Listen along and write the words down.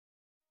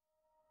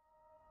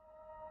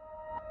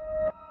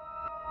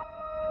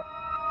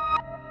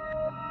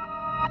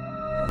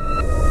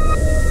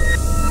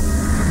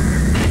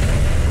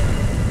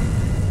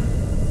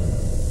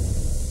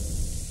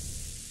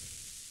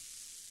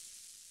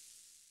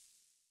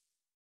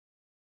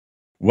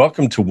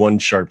Welcome to One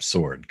Sharp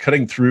Sword,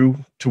 cutting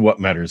through to what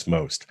matters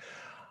most.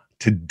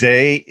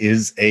 Today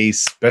is a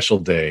special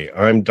day.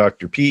 I'm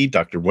Dr. P,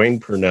 Dr. Wayne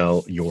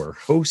Purnell, your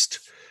host,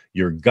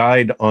 your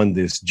guide on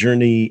this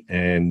journey,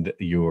 and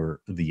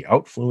the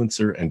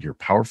outfluencer and your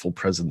powerful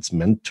presence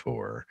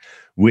mentor.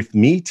 With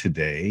me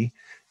today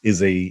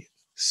is a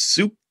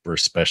super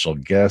special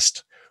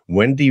guest.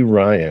 Wendy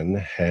Ryan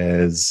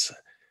has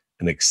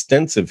an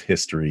extensive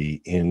history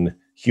in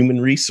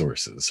human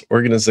resources,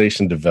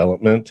 organization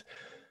development,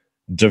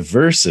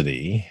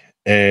 diversity,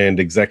 and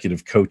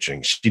executive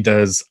coaching. She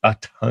does a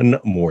ton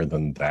more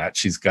than that.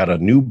 She's got a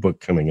new book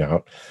coming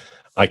out.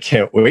 I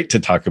can't wait to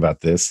talk about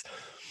this.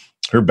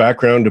 Her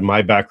background and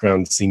my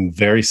background seem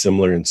very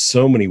similar in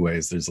so many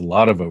ways. There's a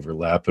lot of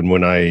overlap. And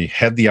when I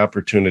had the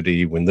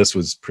opportunity, when this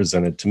was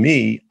presented to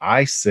me,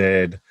 I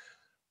said,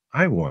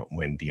 I want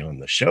Wendy on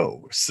the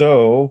show.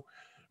 So,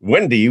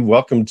 Wendy,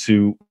 welcome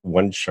to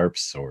One Sharp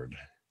Sword.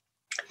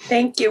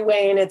 Thank you,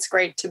 Wayne. It's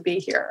great to be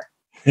here.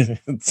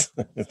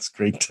 It's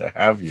great to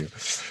have you.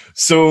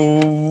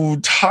 So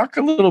talk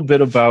a little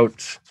bit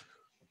about,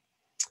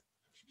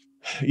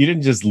 you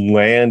didn't just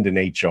land in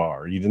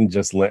HR. You didn't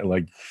just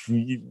land,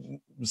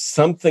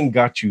 something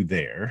got you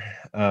there.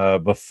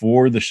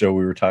 Before the show,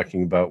 we were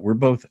talking about, we're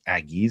both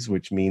Aggies,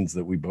 which means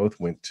that we both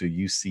went to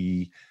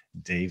UC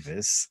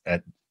Davis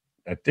at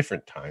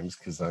different times,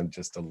 because I'm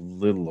just a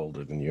little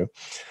older than you.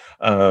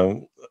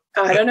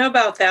 I don't know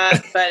about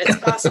that, but it's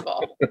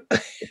possible.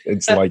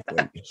 It's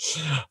likely.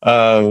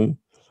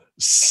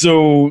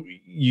 So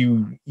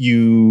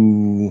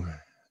you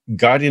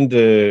got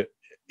into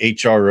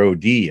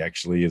HROD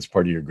actually as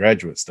part of your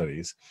graduate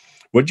studies.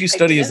 What did you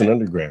study as an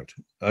undergrad?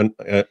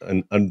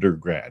 An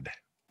undergrad.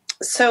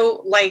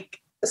 So, like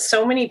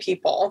so many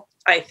people,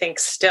 I think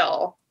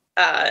still,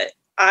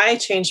 I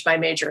changed my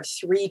major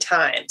 3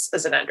 times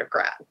as an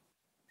undergrad.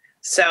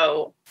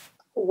 So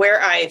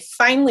where I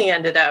finally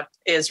ended up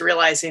is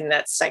realizing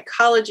that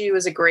psychology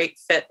was a great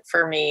fit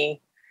for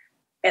me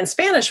and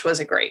Spanish was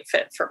a great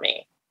fit for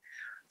me.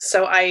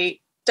 So I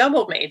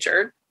double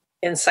majored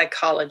in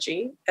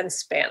psychology and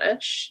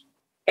Spanish.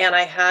 And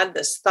I had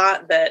this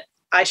thought that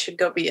I should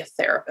go be a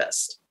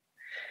therapist.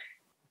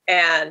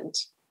 And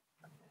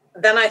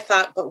then I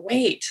thought, but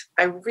wait,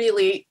 I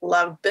really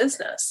love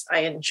business.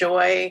 I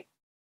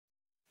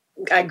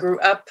grew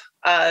up,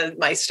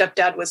 my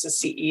stepdad was a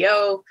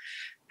CEO.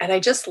 And I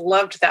just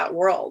loved that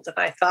world. And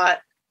I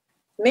thought,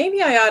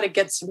 maybe I ought to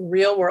get some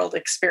real world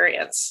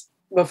experience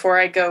before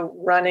I go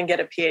run and get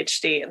a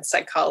PhD in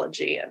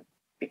psychology and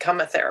become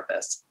a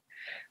therapist.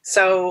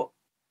 So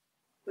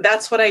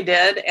that's what I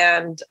did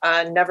and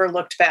never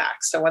looked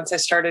back. So once I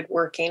started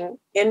working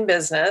in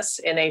business,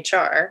 in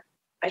HR,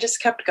 I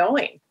just kept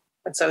going.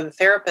 And so the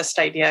therapist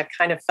idea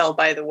kind of fell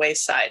by the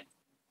wayside.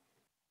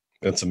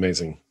 That's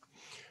amazing.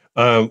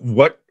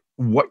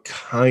 What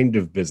kind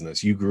of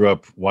business? You grew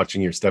up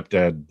watching your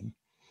stepdad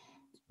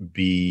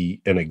be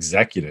an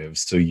executive,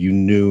 so you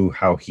knew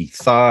how he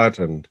thought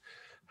and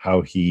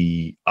how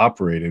he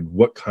operated.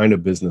 What kind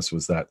of business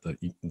was that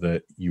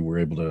you were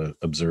able to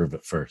observe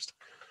at first?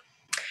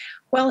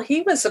 Well,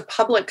 he was a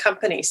public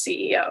company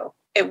CEO.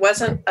 It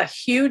wasn't a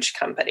huge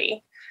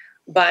company,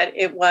 but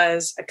it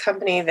was a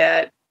company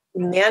that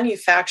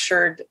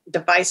manufactured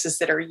devices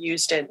that are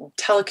used in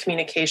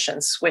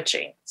telecommunications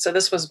switching. So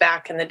this was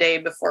back in the day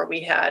before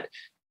we had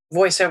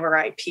voice over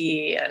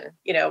IP and,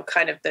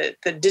 kind of the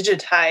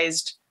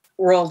digitized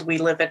world we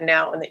live in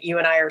now and that you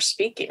and I are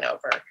speaking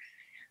over.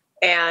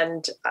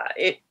 And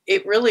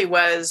it really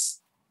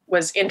was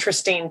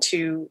interesting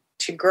to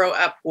grow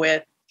up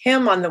with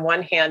him on the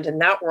one hand in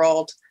that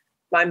world,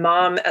 my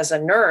mom as a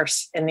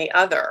nurse in the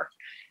other.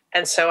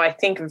 And so I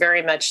think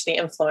very much the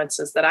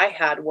influences that I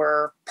had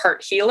were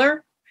part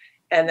healer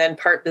and then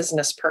part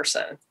business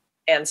person.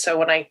 And so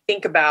when I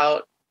think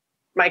about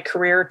my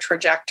career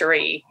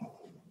trajectory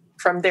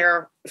from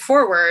there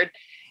forward,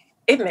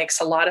 it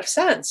makes a lot of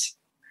sense.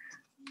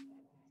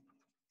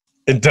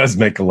 It does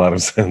make a lot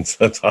of sense.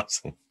 That's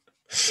awesome.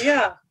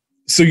 Yeah.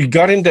 So you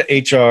got into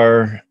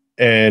HR,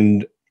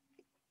 and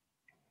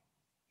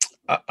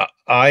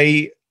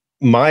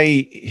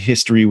my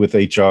history with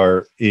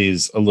HR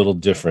is a little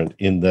different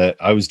in that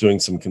I was doing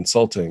some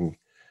consulting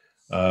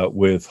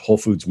with Whole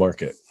Foods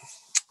Market,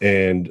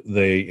 and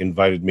they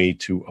invited me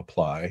to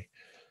apply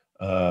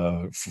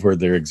for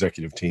their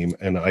executive team.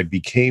 And I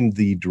became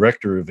the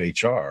director of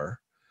HR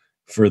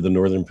for the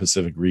Northern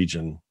Pacific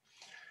region.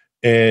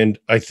 And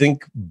I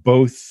think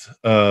both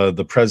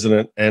the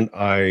president and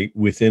I,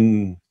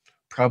 within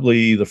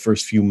probably the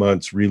first few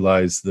months,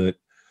 realized that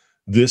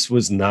this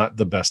was not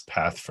the best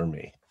path for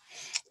me.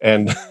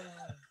 And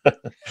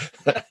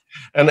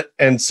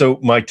and so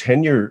my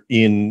tenure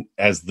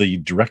as the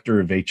director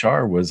of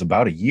HR was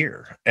about a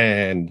year.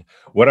 And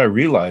what I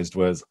realized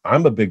was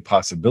I'm a big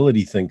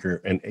possibility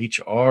thinker, and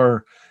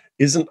HR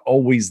isn't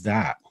always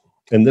that.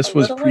 And this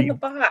was in the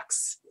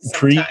box.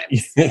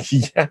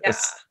 Yes. Yeah.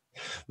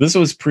 This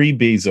was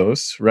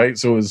pre-Bezos, right?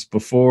 So it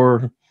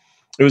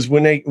was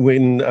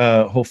when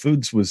Whole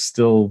Foods was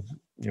still,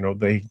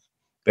 they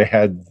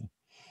had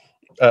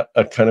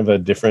a kind of a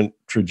different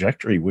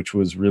trajectory, which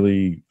was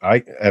really,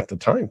 at the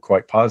time,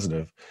 quite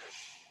positive.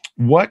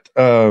 What,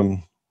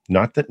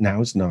 not that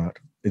now's not,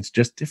 it's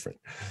just different.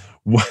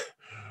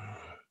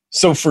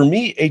 So for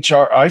me,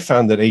 HR, I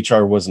found that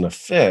HR wasn't a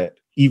fit,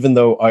 even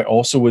though I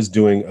also was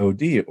doing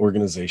OD,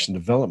 organization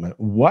development.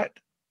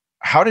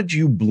 How did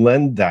you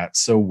blend that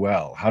so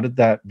well? How did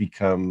that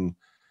become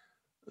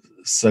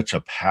such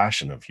a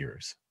passion of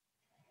yours?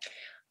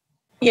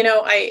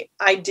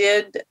 I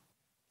did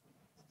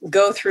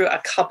go through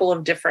a couple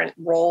of different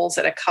roles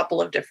at a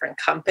couple of different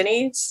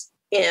companies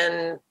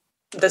in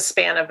the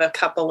span of a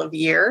couple of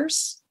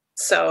years.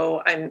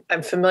 So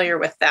I'm familiar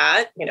with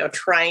that,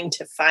 trying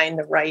to find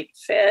the right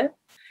fit.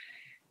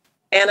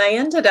 And I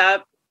ended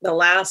up the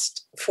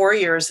last 4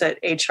 years that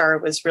HR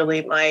was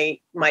really my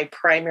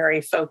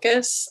primary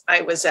focus.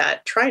 I was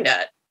at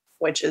TriNet,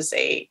 which is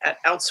an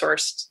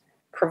outsourced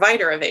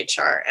provider of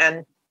HR.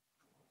 And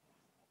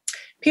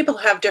people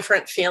have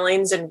different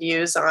feelings and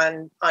views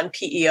on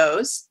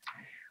PEOs.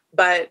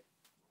 But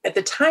at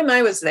the time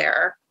I was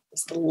there, it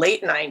was the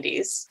late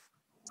 90s.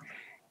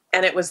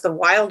 And it was the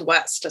Wild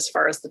West as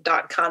far as the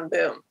dot-com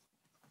boom.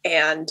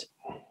 And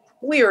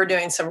we were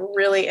doing some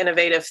really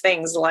innovative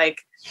things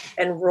like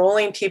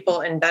enrolling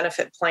people in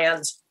benefit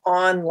plans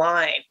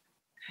online,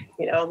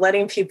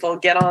 letting people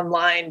get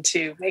online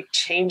to make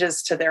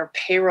changes to their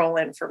payroll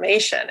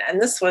information. And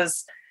this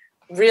was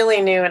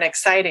really new and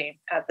exciting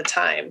at the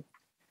time.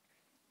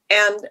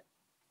 And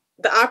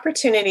the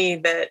opportunity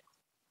that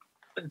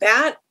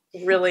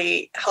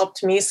really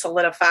helped me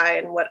solidify,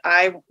 and what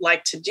I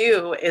like to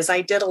do is I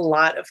did a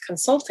lot of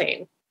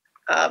consulting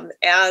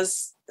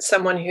as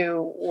someone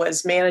who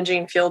was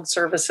managing field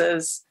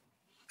services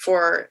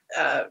for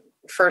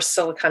first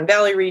Silicon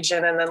Valley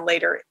region and then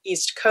later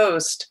East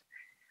Coast.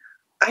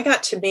 I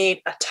got to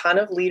meet a ton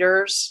of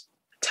leaders,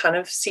 a ton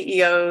of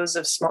CEOs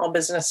of small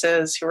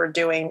businesses who are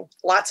doing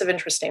lots of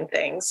interesting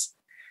things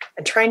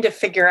and trying to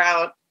figure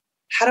out,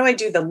 how do I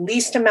do the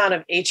least amount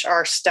of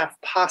HR stuff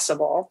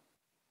possible?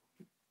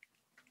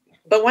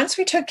 But once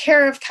we took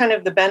care of kind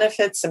of the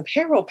benefits and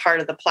payroll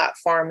part of the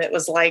platform, it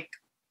was like,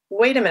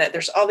 wait a minute,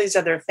 there's all these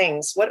other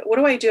things. What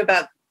do I do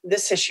about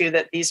this issue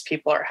that these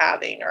people are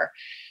having? Or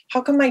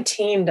how come my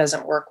team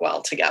doesn't work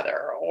well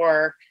together?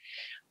 Or,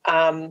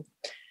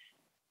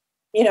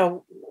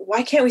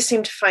 why can't we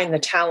seem to find the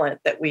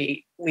talent that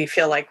we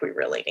feel like we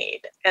really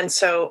need? And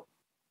so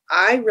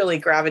I really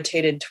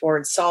gravitated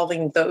towards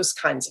solving those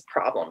kinds of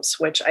problems,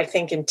 which I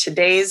think in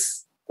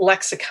today's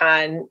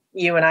lexicon,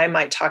 you and I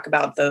might talk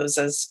about those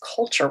as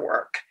culture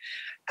work,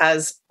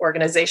 as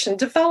organization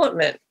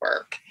development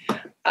work,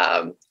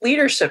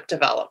 leadership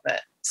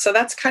development. So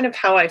that's kind of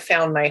how I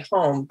found my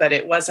home, but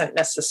it wasn't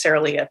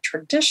necessarily a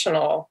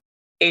traditional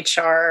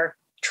HR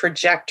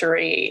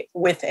trajectory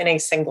within a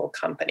single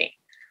company.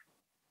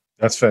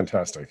 That's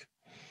fantastic.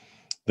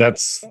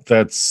 That's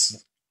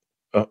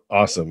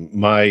awesome.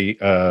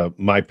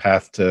 My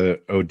path to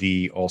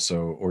OD,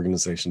 also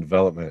organization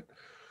development,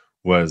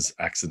 was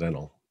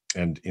accidental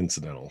and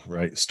incidental,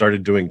 right?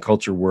 Started doing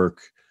culture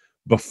work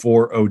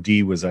before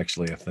OD was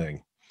actually a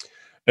thing.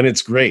 And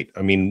it's great.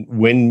 I mean,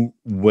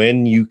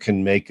 when you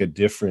can make a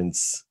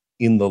difference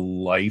in the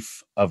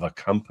life of a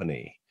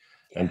company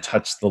and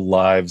touch the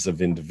lives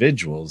of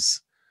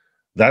individuals,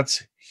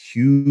 that's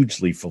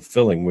hugely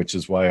fulfilling, which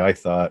is why I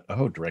thought,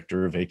 oh,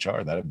 director of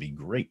HR, that'd be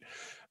great.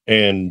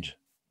 And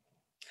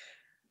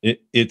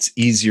it's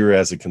easier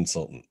as a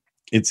consultant.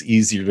 It's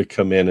easier to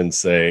come in and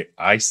say,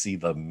 I see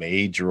the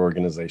major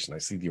organization. I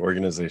see the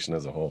organization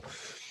as a whole.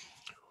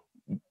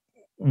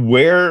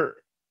 Where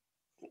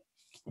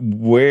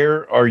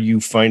are you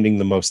finding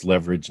the most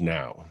leverage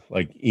now?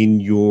 Like in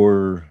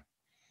your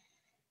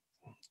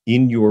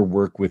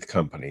work with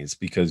companies,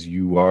 because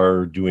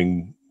you're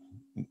the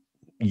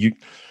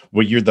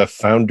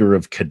founder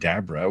of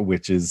Kadabra,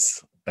 which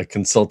is a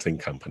consulting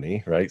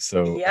company, right?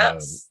 So,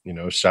 yes.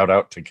 Shout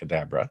out to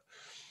Kadabra.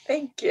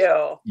 Thank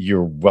you.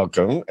 You're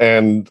welcome.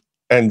 And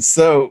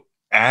so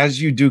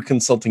as you do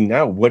consulting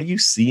now, what are you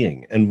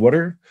seeing? And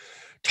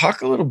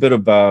talk a little bit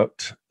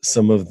about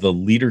some of the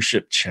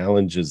leadership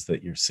challenges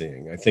that you're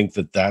seeing. I think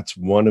that that's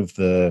one of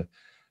the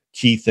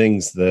key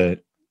things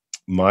that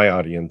my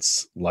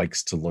audience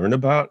likes to learn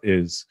about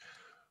is,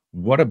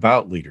 what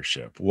about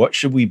leadership? What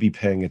should we be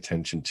paying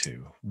attention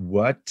to?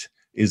 What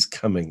is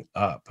coming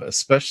up?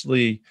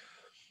 Especially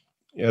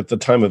at the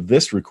time of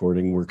this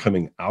recording, we're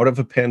coming out of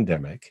a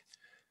pandemic,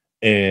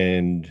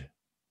 and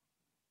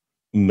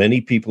many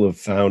people have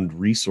found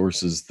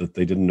resources that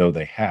they didn't know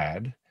they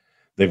had.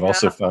 They've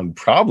also found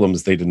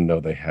problems they didn't know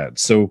they had.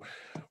 So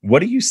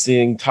what are you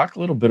seeing? Talk a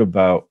little bit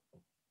about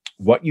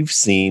what you've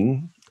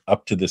seen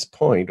up to this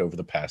point over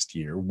the past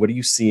year. What are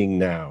you seeing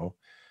now?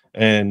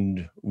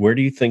 And where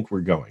do you think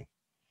we're going?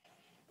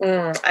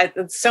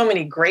 So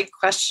many great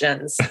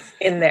questions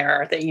in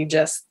there that you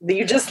just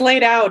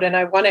laid out, and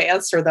I want to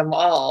answer them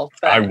all.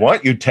 But... I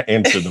want you to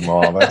answer them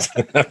all. That's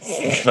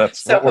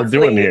so what we're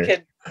doing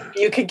here.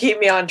 You could keep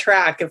me on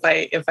track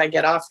if I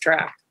get off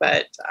track.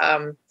 But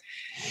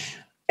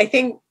I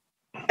think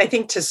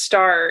to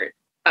start,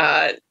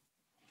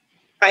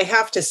 I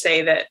have to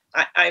say that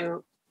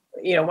I'm,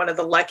 one of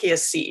the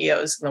luckiest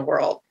CEOs in the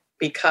world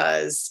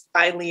because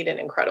I lead an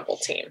incredible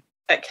team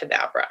at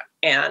Kadabra.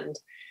 And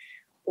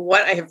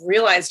what I have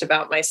realized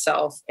about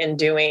myself in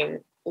doing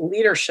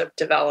leadership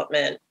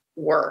development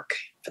work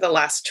for the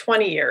last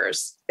 20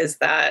 years is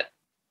that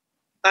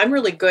I'm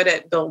really good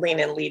at building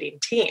and leading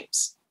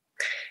teams.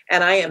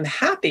 And I am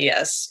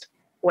happiest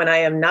when I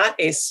am not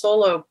a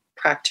solo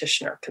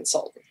practitioner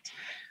consultant,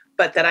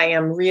 but that I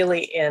am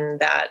really in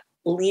that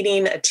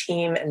leading a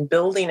team and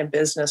building a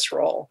business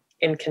role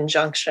in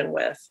conjunction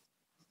with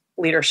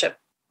leadership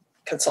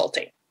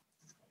consulting.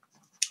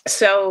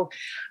 So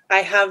I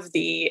have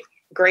the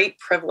great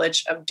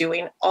privilege of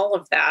doing all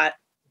of that,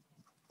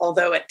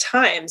 although at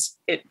times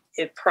it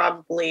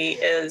probably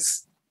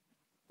is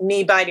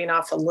me biting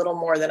off a little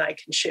more than I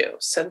can chew.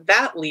 So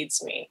that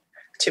leads me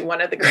to one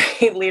of the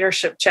great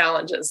leadership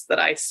challenges that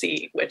I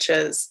see, which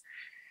is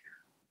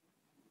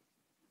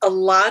a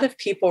lot of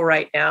people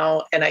right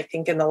now, and I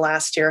think in the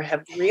last year,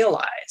 have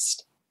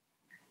realized,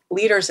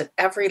 leaders at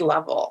every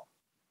level,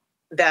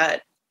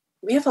 that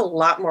we have a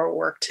lot more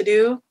work to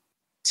do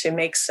to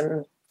make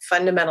some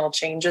fundamental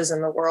changes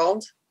in the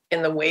world,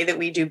 in the way that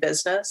we do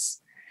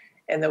business,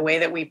 in the way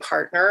that we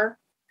partner,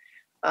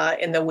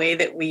 in the way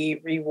that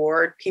we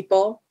reward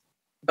people,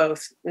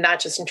 both not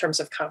just in terms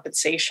of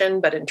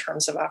compensation, but in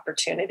terms of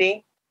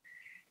opportunity.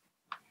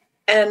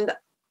 And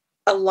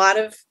a lot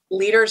of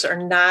leaders are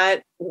not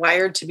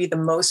wired to be the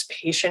most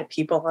patient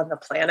people on the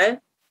planet.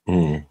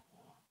 Mm.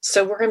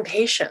 So we're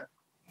impatient.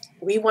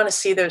 We want to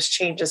see those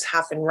changes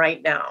happen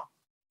right now.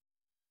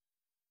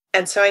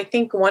 And so I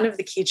think one of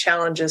the key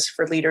challenges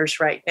for leaders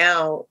right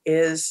now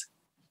is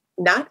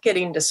not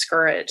getting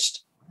discouraged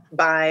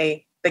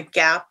by the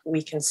gap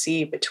we can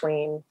see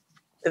between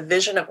the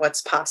vision of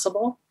what's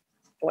possible,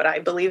 what I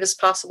believe is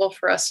possible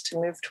for us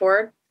to move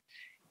toward,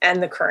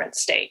 and the current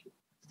state,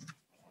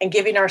 and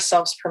giving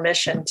ourselves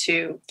permission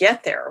to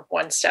get there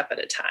one step at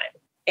a time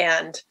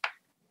and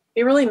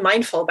be really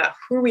mindful about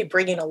who are we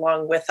bringing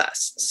along with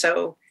us.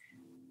 So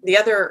the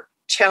other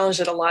challenge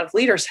that a lot of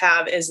leaders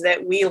have is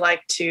that we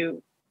like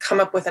to come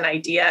up with an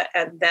idea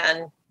and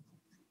then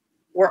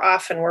we're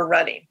off and we're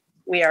running.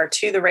 We are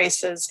to the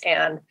races,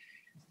 and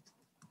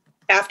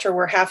after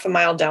we're half a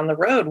mile down the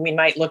road, we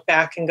might look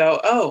back and go,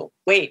 oh,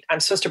 wait,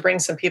 I'm supposed to bring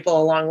some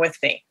people along with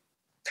me.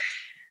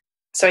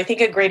 So I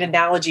think a great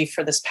analogy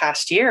for this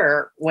past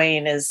year,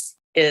 Wayne,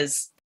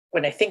 is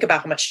when I think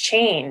about how much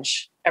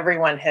change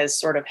everyone has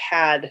sort of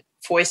had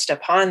foisted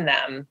upon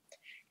them,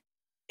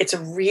 it's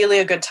really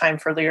a good time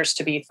for leaders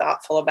to be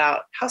thoughtful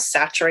about how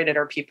saturated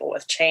are people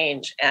with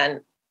change, and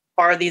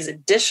are these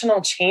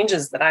additional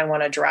changes that I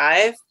want to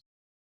drive,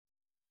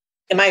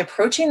 am I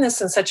approaching this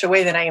in such a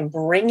way that I am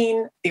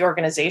bringing the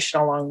organization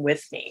along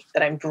with me,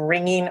 that I'm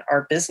bringing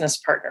our business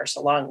partners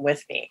along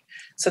with me,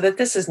 so that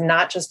this is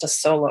not just a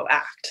solo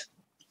act?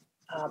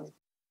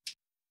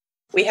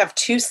 We have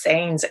two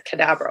sayings at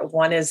Kadabra.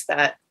 One is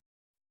that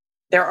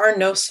there are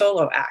no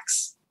solo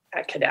acts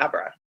at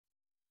Kadabra.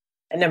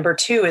 And number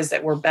two is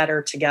that we're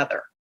better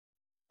together.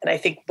 And I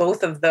think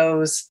both of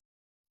those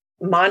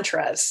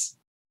mantras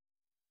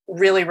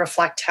really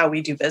reflect how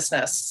we do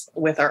business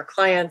with our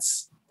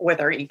clients, with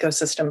our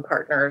ecosystem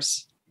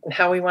partners, and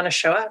how we want to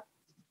show up.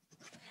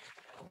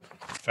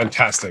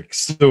 Fantastic.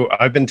 So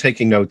I've been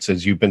taking notes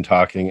as you've been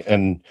talking,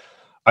 and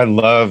I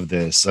love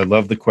this. I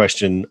love the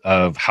question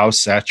of how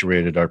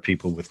saturated are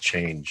people with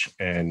change.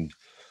 And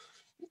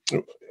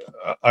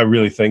I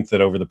really think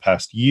that over the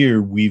past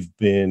year, we've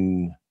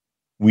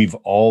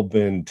all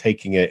been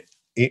taking it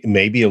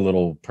maybe a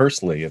little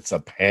personally. It's a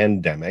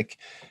pandemic.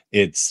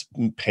 It's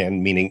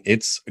meaning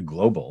it's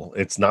global.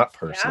 It's not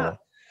personal. Yeah.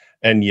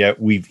 And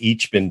yet we've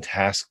each been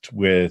tasked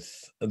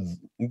with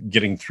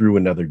getting through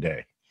another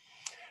day.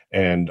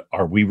 And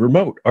are we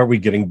remote? Are we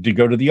getting to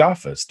go to the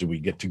office? Do we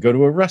get to go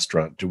to a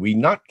restaurant? Do we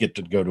not get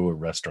to go to a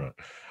restaurant?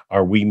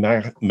 Are we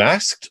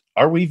masked?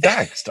 Are we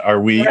vaxxed?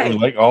 Are we Right.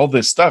 like all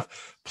this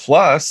stuff?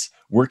 Plus,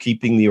 we're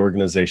keeping the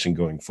organization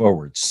going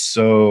forward.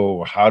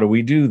 So how do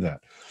we do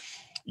that?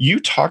 You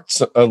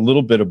talked a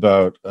little bit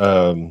about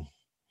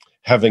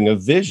having a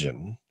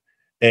vision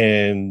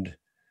and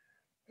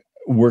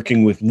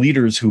working with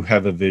leaders who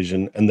have a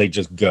vision and they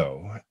just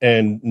go,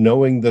 and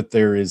knowing that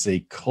there is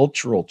a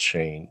cultural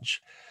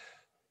change.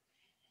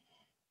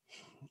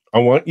 I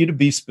want you to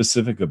be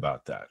specific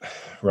about that,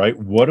 right?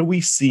 What are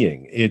we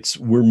seeing?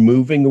 We're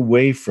moving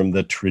away from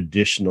the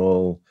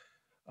traditional,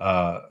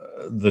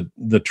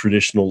 the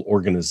traditional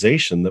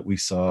organization that we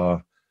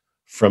saw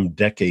from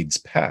decades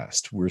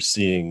past. We're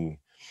seeing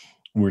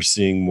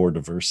more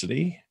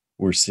diversity.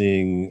 We're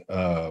seeing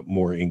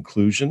more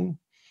inclusion,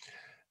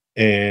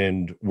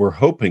 and we're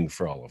hoping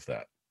for all of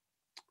that,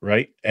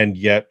 right? And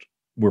yet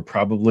we're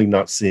probably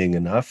not seeing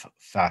enough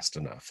fast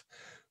enough.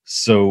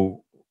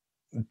 So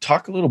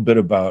talk a little bit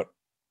about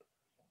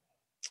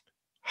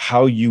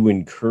how you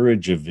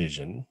encourage a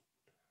vision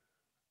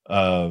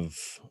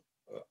of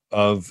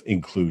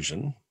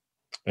inclusion,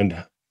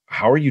 and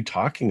how are you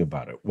talking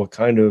about it? What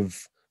kind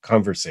of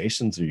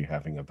conversations are you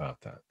having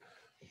about that?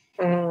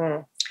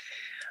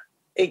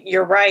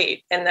 you're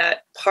right. And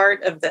that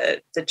part of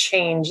the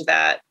change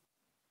that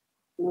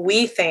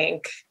we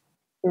think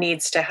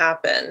needs to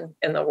happen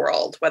in the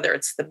world, whether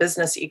it's the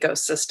business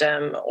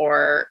ecosystem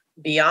or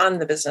beyond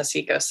the business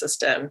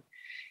ecosystem,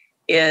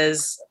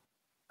 is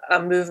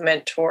a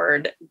movement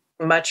toward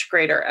much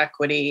greater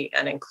equity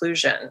and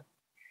inclusion.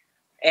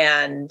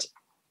 And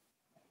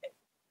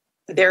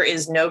there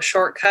is no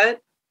shortcut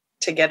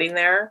to getting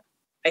there.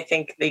 I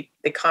think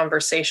the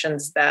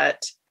conversations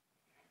that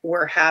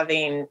we're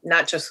having,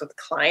 not just with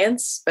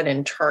clients, but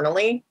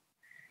internally,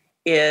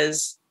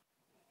 is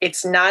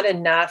it's not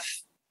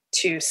enough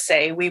to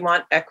say we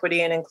want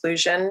equity and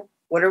inclusion.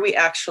 What are we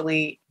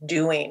actually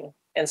doing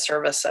in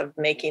service of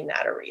making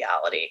that a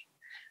reality?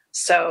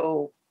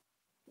 So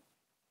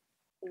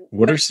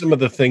what are some of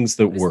the things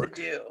that work?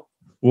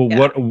 Well,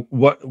 yeah.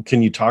 what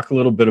can you talk a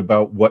little bit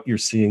about what you're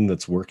seeing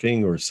that's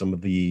working, or some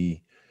of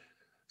the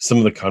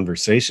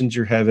conversations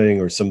you're having,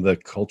 or some of the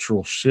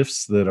cultural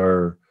shifts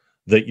that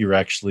you're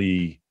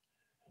actually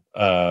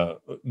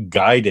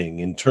guiding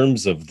in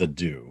terms of the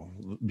do?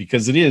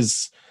 Because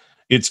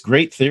it's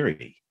great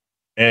theory.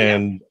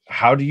 And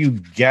how do you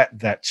get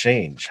that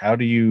change? How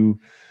do you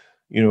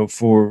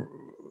for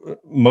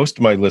most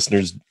of my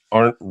listeners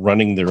aren't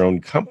running their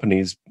own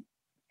companies.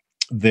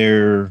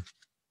 They're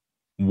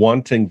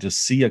wanting to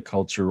see a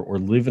culture or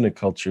live in a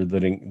culture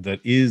that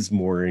is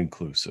more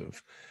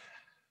inclusive.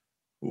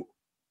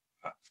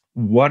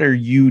 What are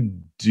you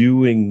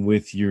doing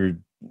with your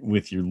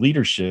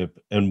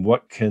leadership, and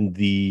what can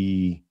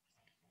the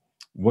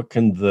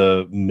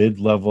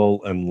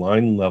mid-level and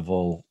line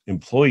level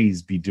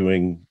employees be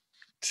doing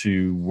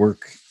to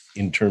work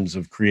in terms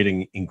of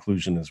creating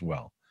inclusion as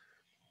well?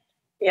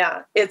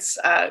 Yeah, it's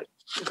a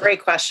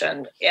great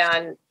question.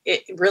 And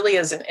it really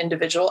is an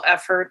individual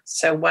effort.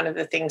 So one of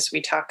the things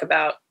we talk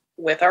about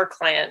with our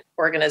client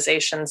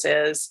organizations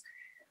is,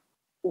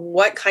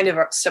 what kind of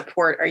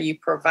support are you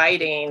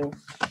providing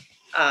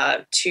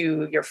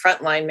to your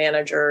frontline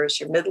managers,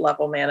 your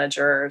mid-level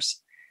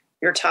managers,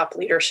 your top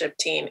leadership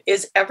team?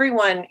 Is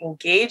everyone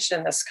engaged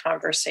in this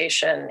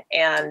conversation?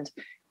 And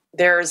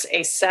there's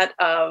a set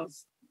of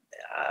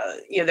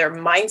there are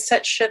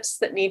mindset shifts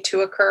that need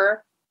to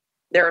occur.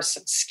 There are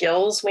some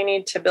skills we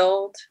need to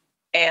build,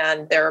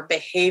 and there are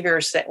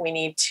behaviors that we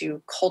need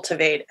to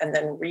cultivate and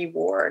then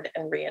reward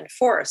and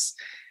reinforce.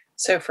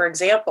 So, for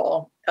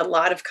example, a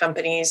lot of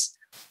companies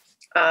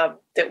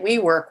that we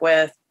work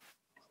with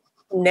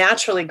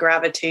naturally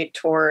gravitate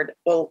toward,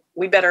 well,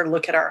 we better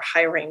look at our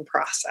hiring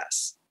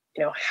process.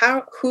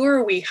 Who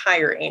are we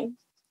hiring?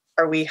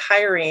 Are we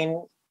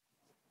hiring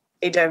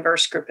a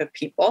diverse group of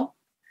people?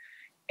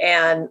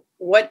 And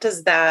what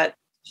does that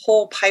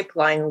whole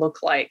pipeline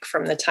look like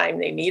from the time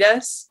they meet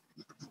us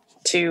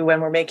to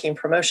when we're making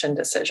promotion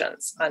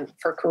decisions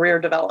for career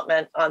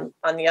development on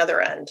the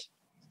other end?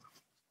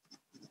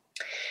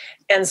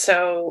 And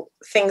so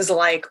things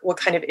like, what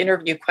kind of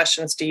interview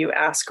questions do you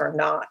ask or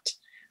not?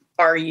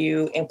 Are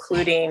you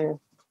including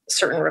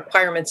certain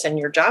requirements in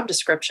your job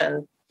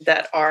description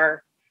that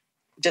are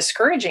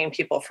discouraging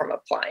people from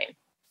applying?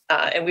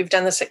 And we've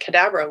done this at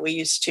Kadabra. We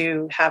used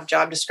to have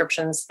job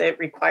descriptions that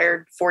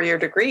required 4-year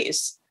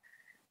degrees.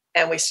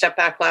 And we stepped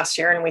back last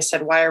year and we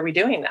said, why are we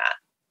doing that?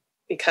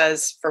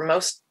 Because for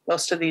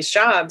most of these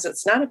jobs,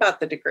 it's not about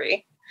the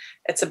degree.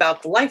 It's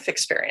about the life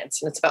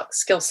experience, and it's about the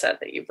skill set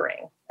that you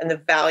bring and the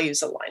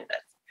values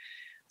alignment.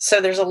 So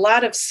there's a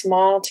lot of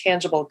small,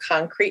 tangible,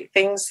 concrete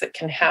things that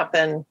can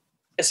happen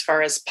as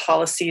far as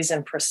policies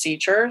and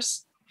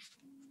procedures.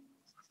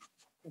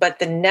 But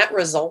the net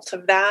result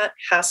of that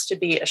has to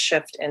be a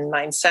shift in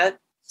mindset,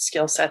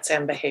 skill sets,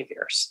 and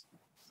behaviors.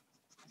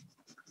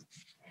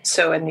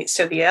 So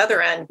the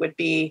other end would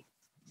be,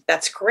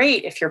 that's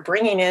great if you're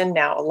bringing in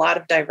now a lot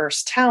of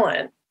diverse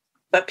talent,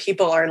 but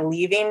people are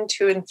leaving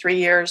 2 and 3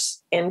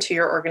 years into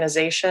your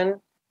organization.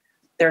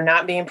 They're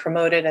not being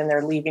promoted and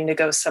they're leaving to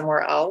go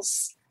somewhere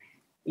else.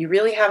 You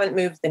really haven't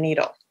moved the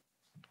needle.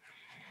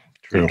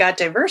 True. You've got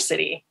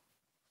diversity,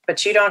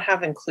 but you don't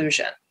have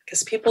inclusion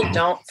because people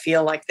don't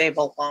feel like they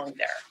belong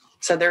there.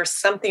 So there's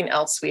something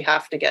else we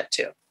have to get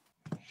to.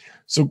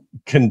 So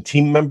can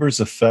team members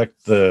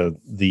affect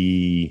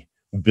the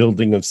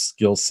building of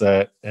skill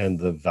set and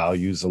the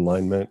values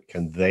alignment?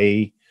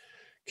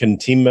 Can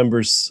team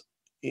members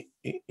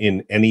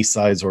in any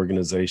size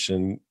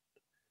organization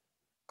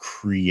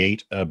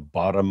create a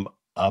bottom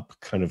up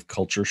kind of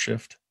culture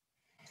shift?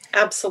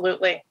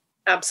 Absolutely.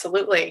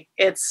 Absolutely.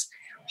 It's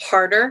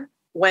harder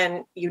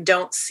when you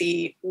don't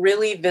see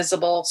really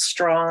visible,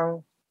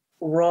 strong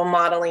role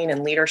modeling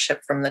and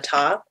leadership from the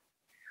top.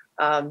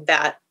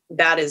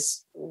 That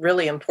is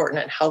really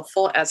important and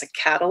helpful as a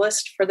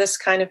catalyst for this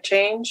kind of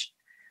change.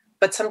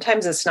 But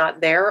sometimes it's not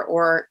there,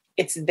 or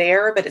it's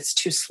there, but it's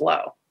too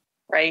slow,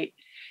 right?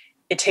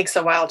 It takes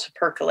a while to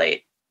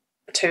percolate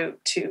to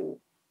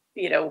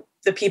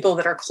the people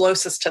that are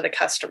closest to the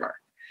customer.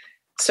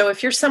 So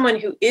if you're someone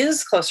who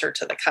is closer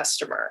to the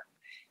customer,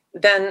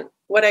 then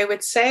what I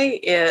would say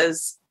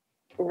is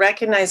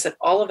recognize that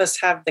all of us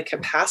have the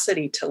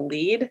capacity to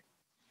lead,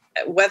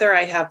 whether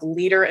I have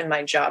leader in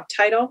my job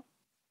title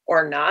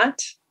or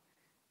not.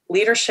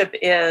 Leadership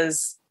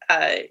is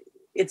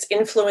it's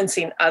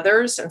influencing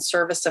others in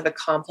service of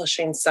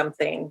accomplishing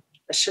something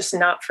that's just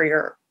not for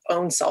your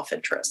own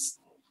self-interest.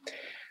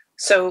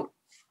 So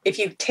if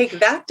you take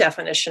that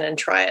definition and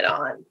try it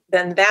on,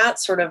 then that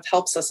sort of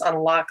helps us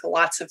unlock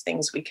lots of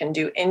things we can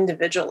do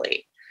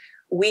individually.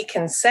 We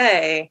can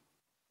say,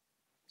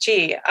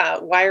 gee,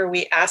 why are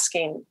we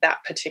asking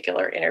that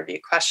particular interview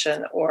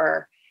question?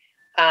 Or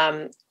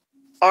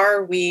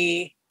are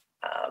we,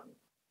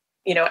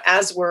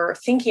 as we're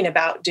thinking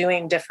about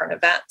doing different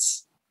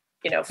events,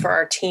 for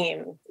our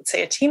team, let's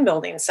say a team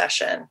building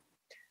session,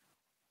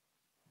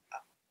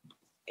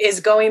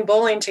 is going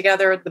bowling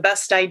together the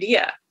best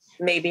idea?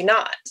 Maybe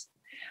not.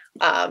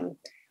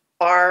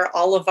 Are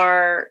all of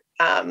our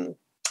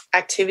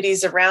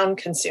activities around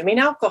consuming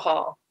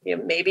alcohol,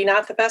 maybe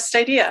not the best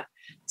idea?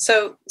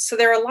 So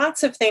there are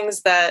lots of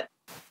things that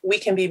we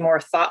can be more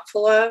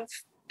thoughtful of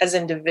as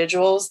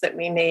individuals that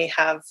we may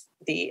have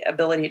the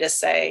ability to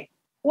say,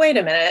 wait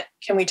a minute,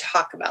 can we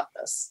talk about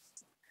this?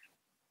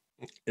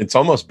 It's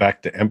almost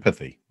back to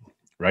empathy,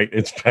 right?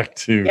 It's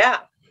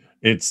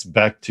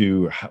back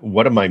to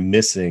what am I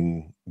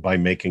missing by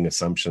making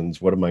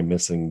assumptions? What am I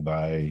missing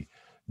by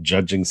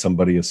judging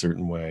somebody a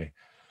certain way?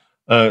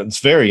 It's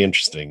very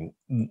interesting.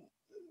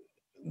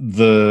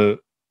 The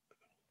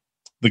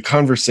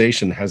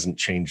conversation hasn't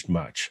changed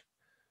much,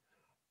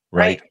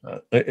 right?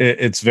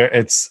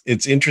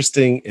 It's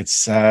interesting. It's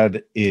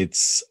sad.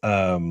 It's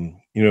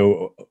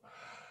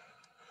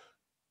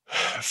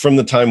from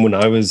the time when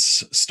I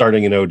was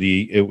starting in OD,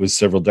 it was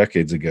several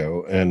decades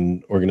ago,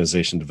 and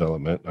organization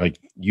development. I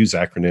use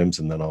acronyms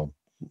and then I'll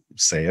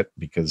say it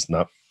because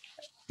not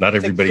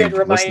everybody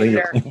listening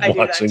or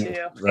watching,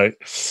 right?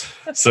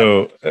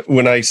 So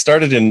when I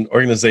started in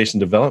organization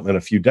development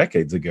a few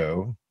decades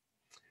ago,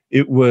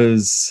 it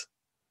was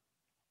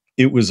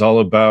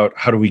all about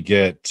how do we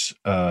get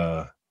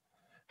a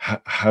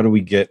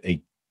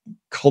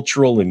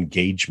cultural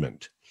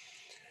engagement.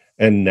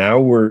 And now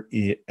we're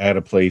at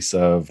a place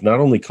of not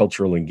only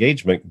cultural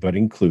engagement, but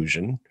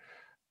inclusion.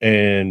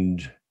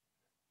 And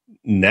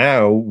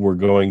now we're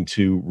going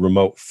to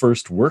remote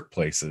first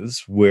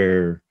workplaces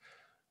where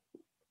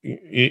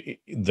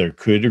there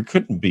could or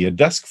couldn't be a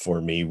desk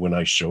for me when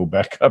I show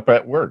back up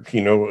at work.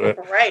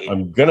 Right.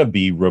 I'm going to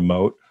be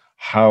remote.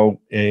 How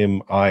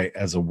am I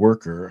as a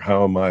worker?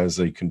 How am I as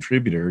a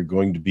contributor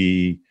going to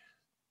be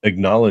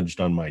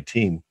acknowledged on my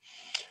team?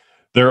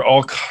 There are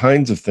all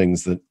kinds of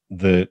things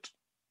that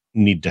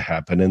need to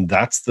happen, and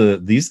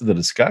these are the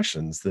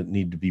discussions that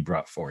need to be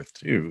brought forth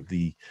too.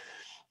 The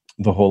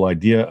whole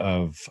idea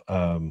of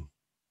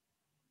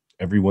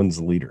everyone's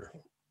a leader,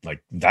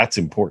 like that's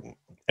important.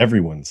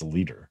 Everyone's a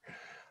leader.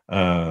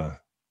 Whether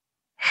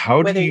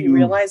you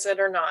realize it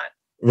or not,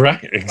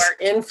 right? You are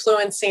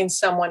influencing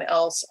someone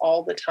else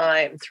all the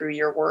time through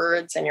your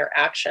words and your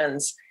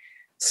actions.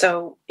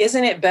 So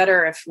isn't it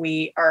better if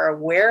we are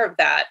aware of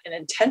that and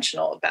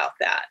intentional about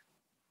that?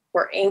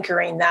 We're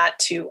anchoring that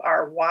to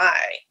our why,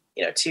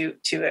 to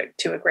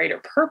a greater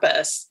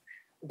purpose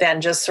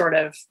than just sort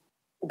of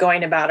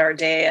going about our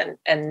day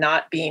and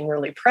not being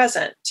really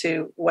present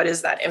to what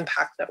is that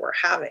impact that we're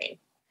having.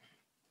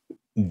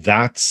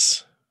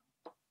 That's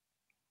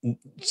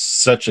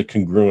such a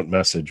congruent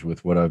message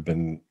with what I've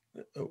been.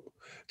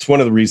 It's one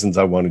of the reasons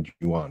I wanted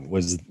you on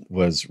was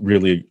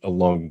really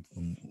along,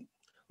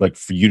 like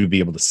for you to be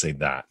able to say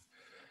that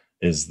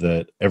is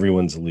that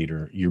everyone's a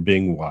leader. You're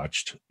being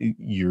watched.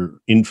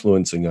 You're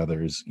influencing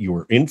others.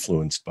 You're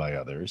influenced by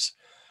others.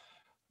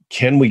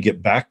 Can we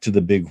get back to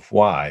the big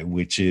why,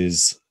 which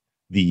is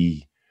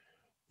the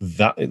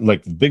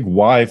big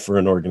why for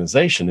an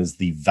organization is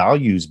the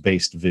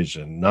values-based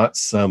vision, not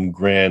some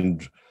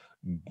grand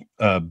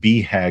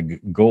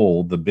BHAG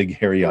goal, the big,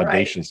 hairy,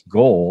 audacious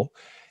goal.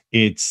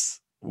 It's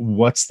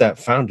what's that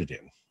founded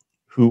in?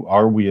 Who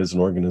are we as an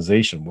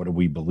organization? What do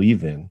we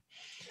believe in?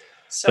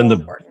 So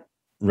important.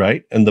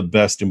 Right. And the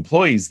best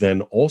employees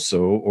then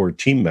also, or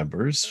team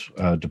members,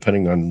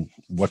 depending on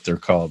what they're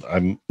called.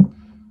 I'm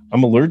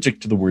allergic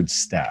to the word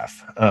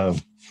staff.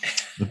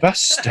 The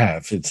best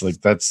staff, it's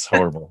like, that's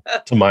horrible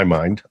to my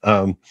mind.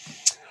 I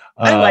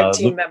like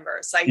team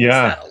members. I use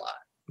that a lot.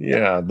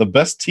 Yeah. The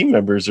best team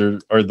members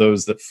are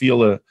those that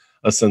feel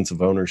a sense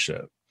of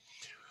ownership.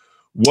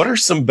 What are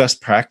some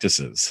best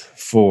practices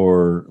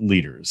for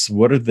leaders?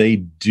 What are they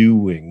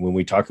doing when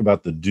we talk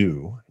about the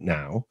do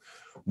now?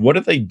 What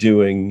are they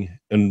doing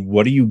and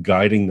what are you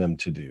guiding them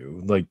to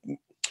do? Like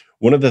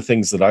one of the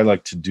things that I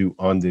like to do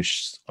on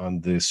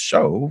this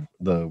show,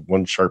 the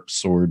One Sharp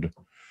Sword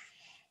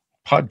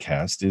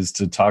podcast, is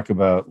to talk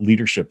about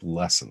leadership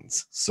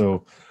lessons.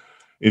 So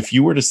if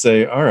you were to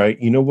say, all right,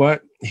 you know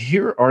what,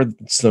 here are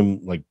some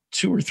like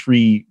 2 or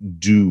 3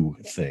 do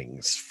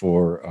things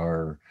for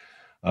our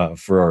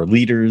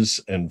leaders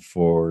and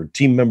for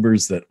team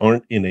members that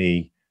aren't in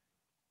a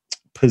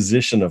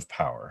position of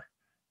power.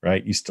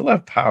 Right? You still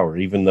have power,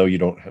 even though you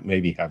don't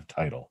maybe have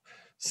title.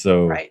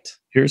 So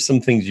here's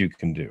some things you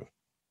can do.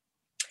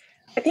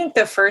 I think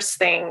the first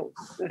thing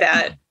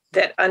that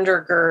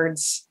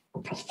undergirds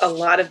a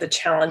lot of the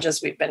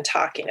challenges we've been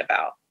talking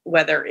about,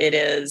 whether it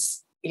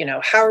is,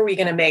 how are we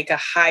going to make a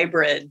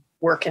hybrid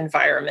work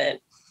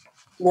environment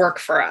work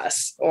for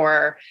us?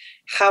 Or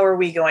how are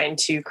we going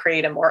to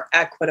create a more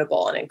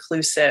equitable and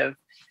inclusive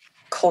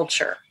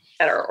culture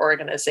at our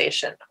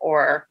organization?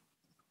 Or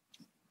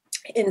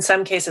in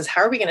some cases,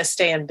 how are we going to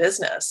stay in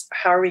business?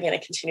 How are we going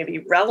to continue to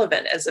be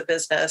relevant as a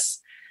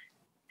business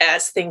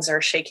as things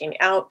are shaking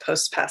out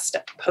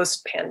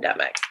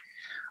post-pandemic?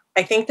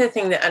 I think the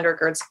thing that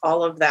undergirds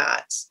all of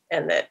that,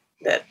 and that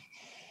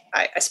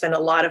I spend a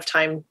lot of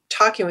time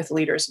talking with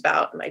leaders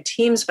about, and my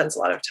team spends a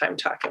lot of time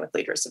talking with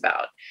leaders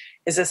about,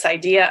 is this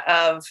idea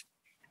of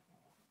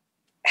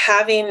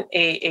having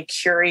a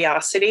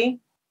curiosity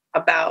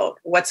about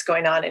what's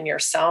going on in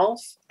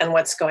yourself and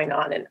what's going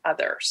on in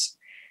others.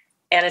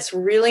 And it's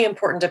really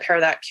important to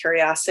pair that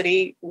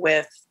curiosity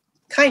with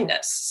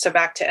kindness. So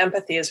back to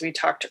empathy, as we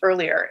talked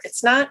earlier,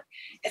 it's not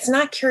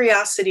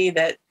curiosity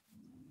that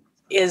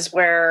is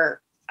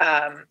where,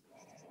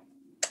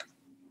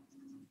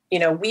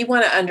 we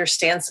want to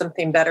understand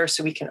something better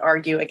so we can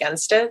argue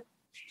against it.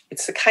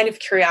 It's the kind of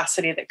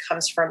curiosity that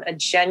comes from a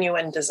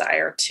genuine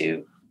desire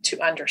to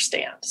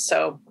understand.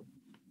 So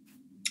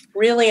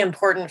really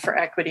important for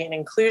equity and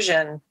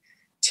inclusion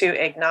to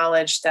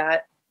acknowledge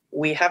that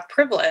we have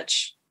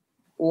privilege.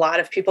 A lot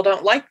of people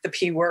don't like the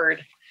P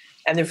word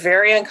and they're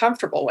very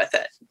uncomfortable with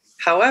it.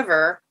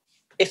 However,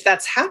 if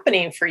that's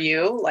happening for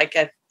you, like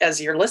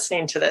as you're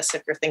listening to this,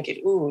 if you're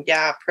thinking, ooh,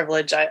 yeah,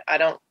 privilege, I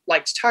don't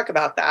like to talk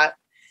about that.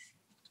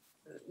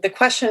 The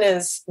question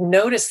is,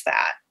 notice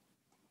that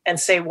and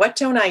say, what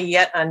don't I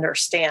yet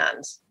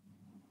understand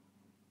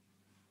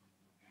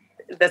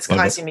that's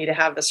causing me to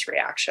have this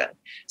reaction?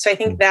 So I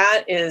think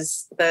that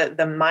is the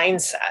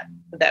mindset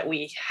that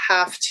we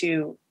have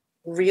to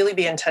really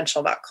be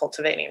intentional about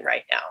cultivating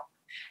right now,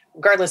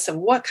 regardless of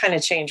what kind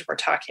of change we're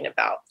talking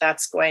about.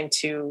 That's going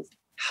to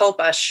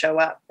help us show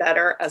up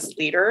better as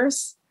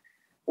leaders,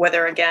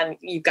 whether, again,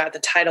 you've got the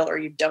title or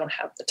you don't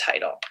have the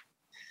title.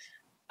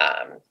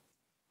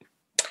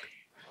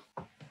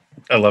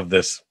 I love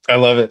this. I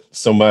love it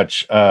so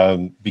much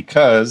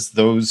because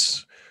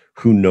those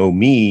who know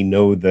me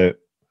know that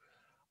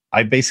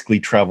I basically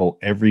travel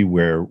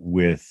everywhere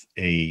with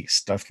a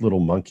stuffed little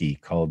monkey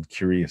called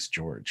Curious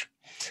George.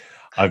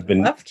 I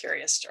love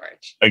Curious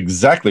George.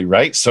 Exactly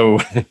right. So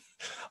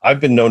I've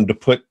been known to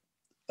put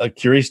a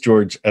Curious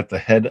George at the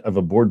head of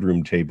a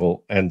boardroom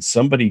table, and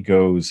somebody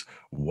goes,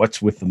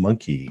 "What's with the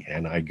monkey?"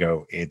 And I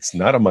go, "It's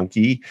not a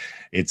monkey.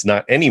 It's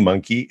not any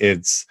monkey.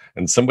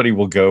 And somebody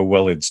will go,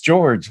 "Well, it's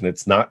George." And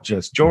it's not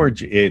just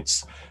George. And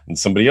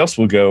somebody else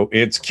will go,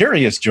 "It's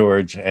Curious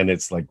George." And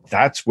it's like,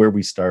 that's where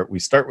we start. We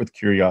start with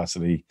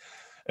curiosity.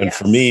 And yes.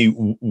 For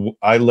me,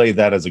 I lay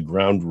that as a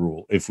ground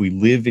rule. If we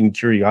live in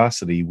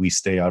curiosity, we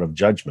stay out of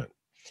judgment.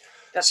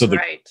 That's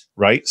right.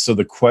 Right. So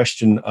the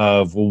question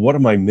of, well, what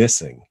am I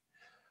missing?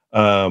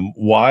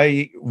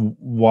 Why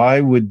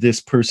would this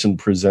person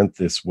present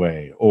this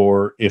way?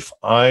 Or if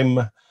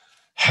I'm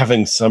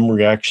having some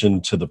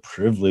reaction to the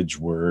privilege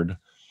word,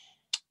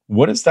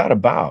 what is that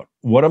about?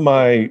 What am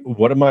I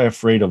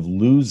afraid of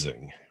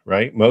losing?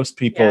 Right? Most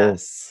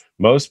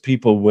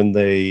people, when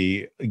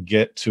they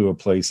get to a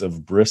place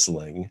of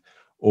bristling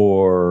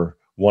or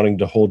wanting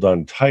to hold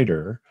on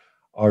tighter,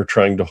 are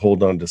trying to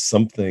hold on to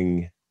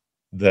something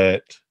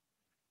that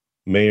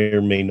may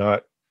or may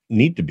not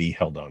need to be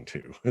held on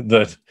to,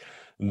 that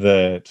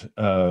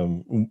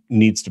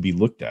needs to be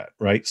looked at,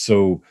 right?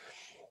 So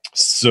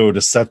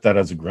to set that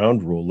as a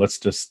ground rule, let's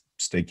just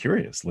stay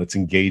curious. Let's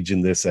engage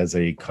in this as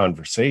a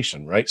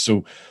conversation, right?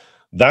 So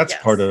that's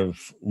part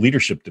of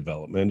leadership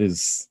development.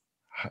 Is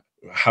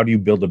how do you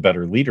build a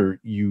better leader?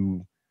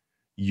 You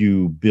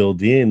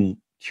build in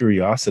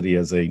curiosity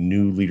as a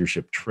new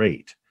leadership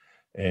trait,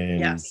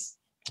 and right.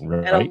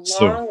 And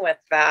along with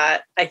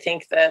that, I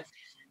think that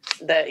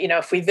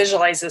if we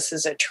visualize this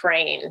as a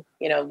train,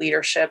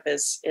 leadership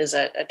is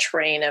a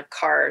train of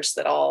cars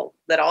that all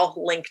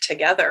link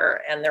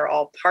together, and they're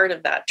all part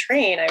of that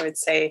train. I would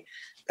say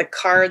the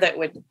car that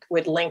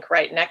would link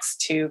right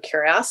next to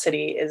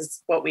curiosity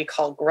is what we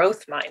call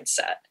growth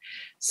mindset.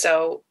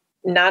 So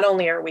not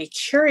only are we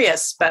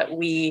curious, but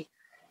we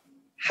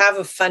have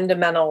a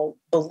fundamental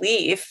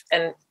belief,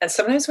 and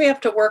sometimes we have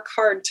to work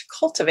hard to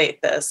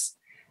cultivate this,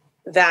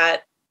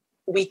 that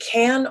we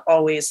can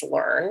always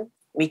learn.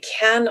 We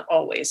can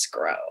always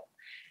grow.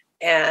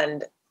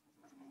 And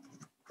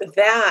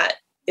that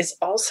is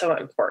also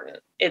important.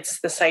 It's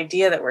this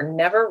idea that we're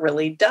never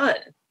really done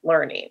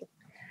learning,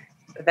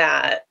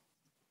 that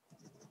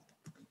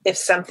if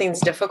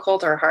something's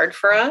difficult or hard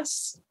for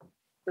us,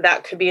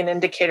 that could be an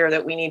indicator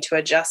that we need to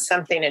adjust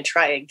something and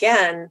try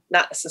again,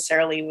 not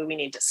necessarily we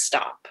need to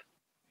stop.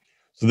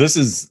 So this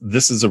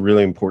is a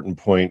really important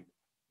point,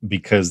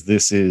 because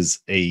this is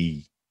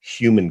a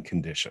human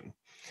condition.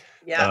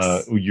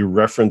 Yes. You're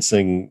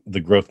referencing the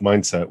growth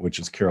mindset, which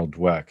is Carol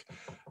Dweck,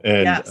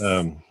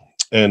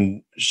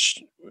 and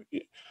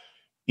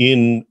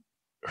in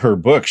her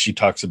book, she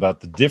talks about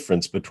the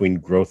difference between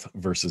growth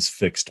versus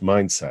fixed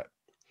mindset.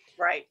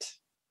 Right.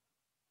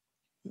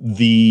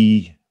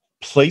 The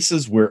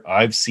places where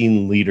I've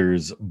seen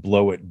leaders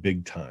blow it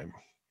big time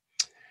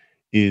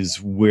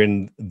is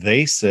when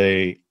they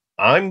say,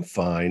 I'm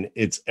fine,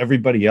 it's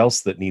everybody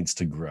else that needs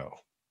to grow.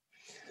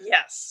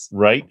 Yes.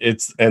 Right.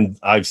 And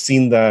I've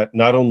seen that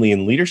not only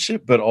in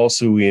leadership, but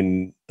also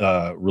in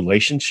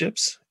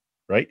relationships,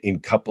 right? In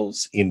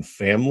couples, in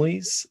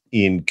families,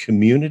 in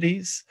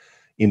communities,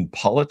 in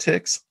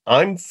politics.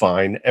 I'm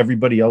fine.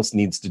 Everybody else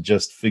needs to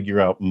just figure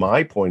out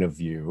my point of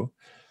view.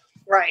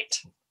 Right.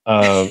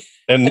 And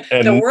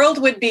the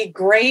world would be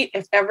great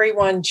if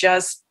everyone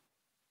just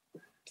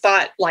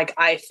thought like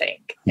I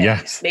think, and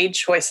yes, made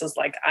choices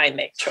like I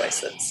make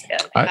choices,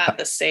 and had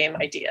the same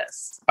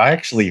ideas. I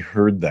actually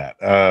heard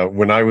that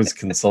when I was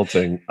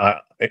consulting.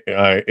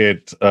 Believe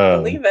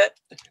it.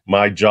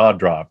 My jaw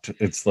dropped.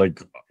 It's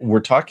like, we're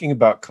talking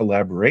about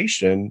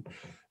collaboration,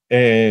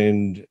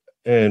 and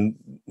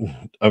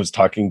I was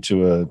talking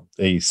to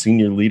a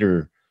senior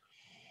leader,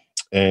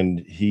 and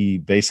he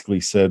basically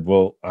said,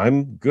 well,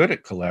 I'm good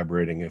at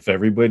collaborating. If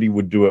everybody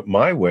would do it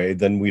my way,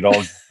 then we'd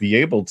all be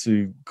able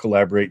to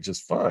collaborate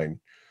just fine.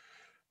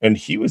 And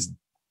he was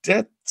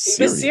dead serious.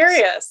 He was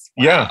serious.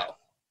 Wow. Yeah.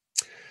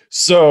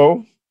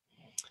 So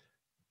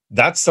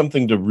that's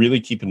something to really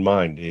keep in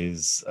mind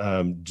is,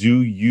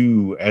 do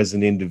you as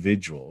an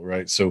individual,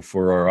 right? So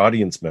for our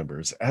audience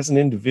members, as an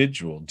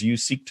individual, do you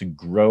seek to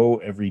grow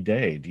every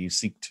day? Do you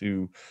seek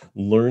to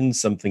learn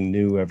something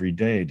new every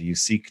day? Do you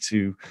seek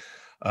to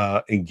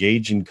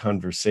engage in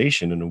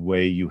conversation in a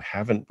way you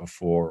haven't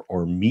before,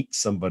 or meet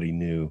somebody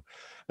new?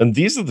 And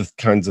these are the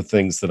kinds of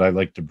things that I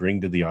like to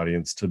bring to the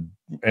audience,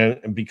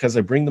 and because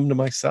I bring them to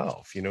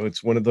myself.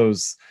 It's one of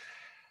those,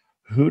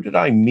 who did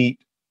I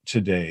meet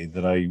today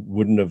that I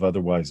wouldn't have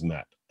otherwise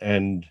met?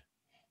 And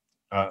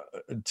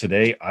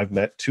today I've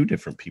met two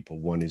different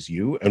people. One is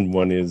you, and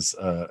one is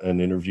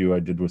an interview I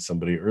did with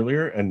somebody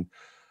earlier. And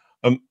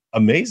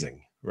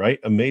amazing,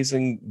 right?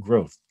 Amazing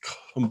growth.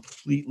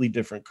 Completely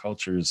different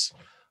cultures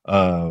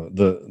are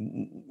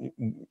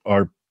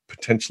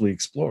potentially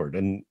explored,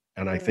 and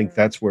I think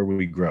that's where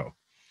we grow,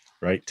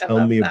 right?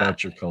 Tell me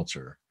about your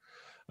culture.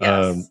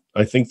 Yes.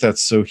 I think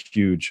that's so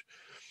huge.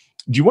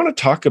 Do you want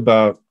to talk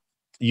about,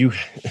 you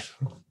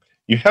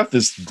have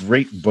this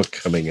great book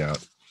coming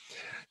out.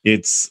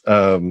 It's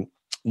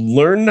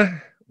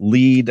Learn,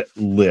 Lead,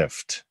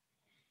 Lift: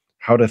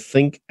 How to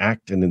Think,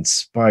 Act, and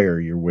Inspire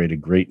Your Way to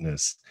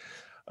Greatness.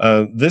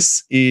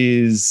 It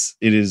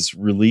is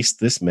released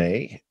this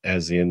May,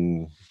 as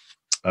in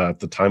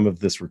at the time of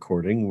this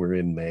recording, we're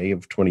in May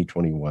of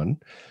 2021.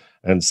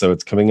 And so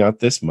it's coming out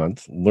this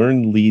month.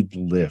 Learn, Lead,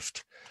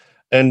 Lift.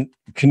 And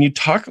can you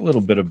talk a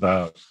little bit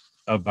about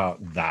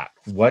that?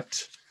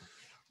 What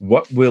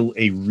will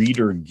a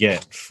reader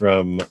get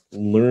from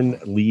Learn,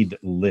 Lead,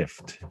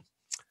 Lift?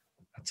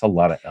 That's a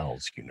lot of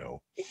L's,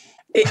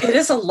 It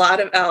is a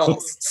lot of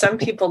L's. Some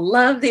people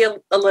love the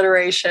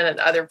alliteration, and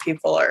other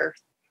people are,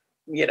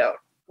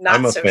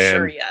 not so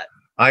sure yet.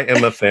 I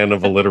am a fan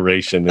of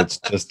alliteration. It's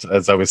just,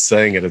 as I was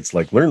saying it, it's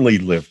like Learn,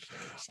 Lead, Lift.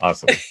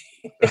 Awesome.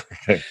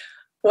 Okay.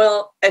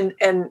 Well, and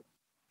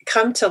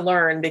come to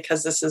learn,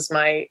 because this is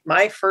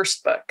my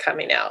first book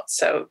coming out.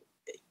 So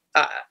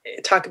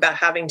talk about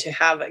having to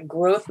have a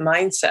growth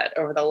mindset.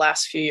 Over the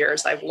last few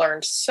years, I've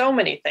learned so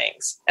many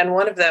things. And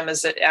one of them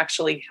is that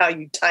actually how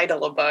you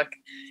title a book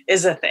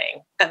is a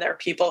thing. And there are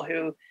people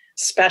who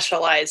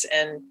specialize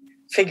in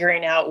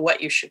figuring out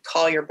what you should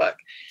call your book.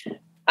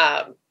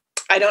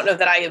 I don't know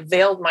that I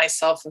availed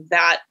myself of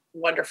that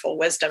wonderful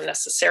wisdom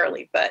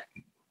necessarily, but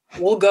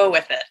we'll go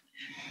with it.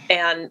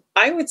 And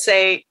I would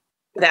say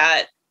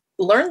that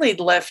Learn, Lead,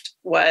 Lift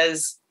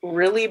was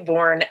really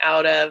born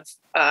out of,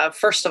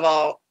 first of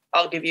all,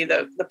 I'll give you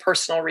the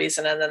personal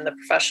reason and then the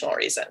professional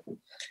reason.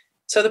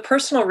 So the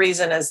personal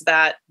reason is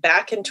that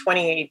back in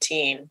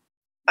 2018,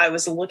 I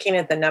was looking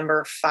at the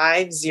number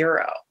 50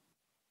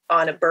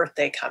 on a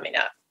birthday coming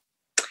up.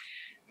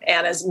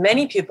 And as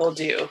many people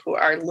do who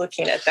are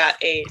looking at that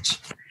age,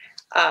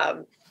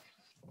 and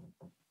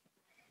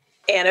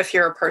if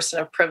you're a person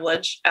of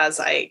privilege, as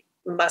I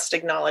must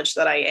acknowledge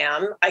that I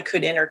am, I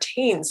could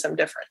entertain some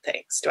different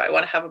things. Do I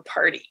want to have a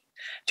party?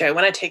 Do I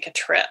want to take a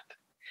trip?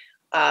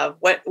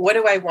 What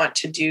do I want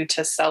to do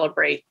to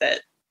celebrate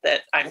that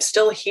I'm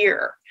still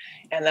here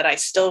and that I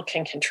still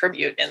can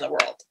contribute in the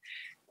world?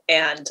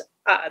 And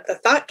the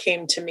thought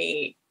came to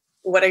me,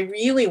 what I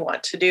really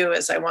want to do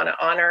is I want to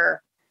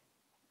honor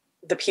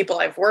the people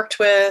I've worked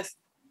with,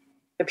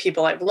 the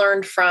people I've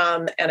learned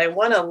from, and I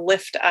want to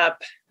lift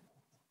up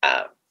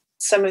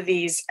some of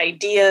these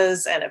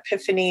ideas and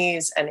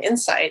epiphanies and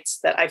insights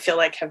that I feel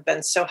like have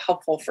been so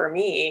helpful for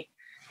me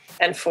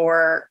and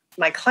for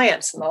my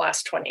clients in the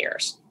last 20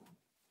 years.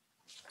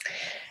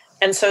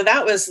 And so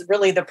that was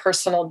really the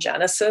personal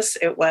genesis.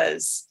 It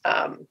was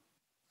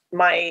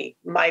my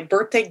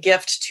birthday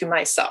gift to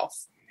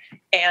myself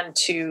and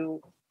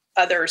to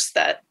others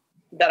that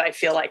I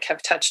feel like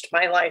have touched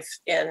my life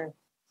in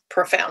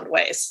profound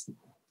ways.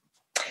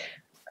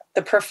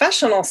 The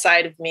professional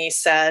side of me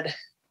said,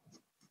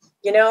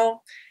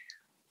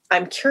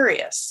 I'm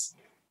curious.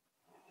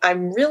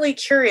 I'm really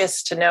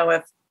curious to know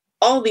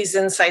all these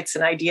insights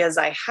and ideas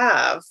I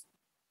have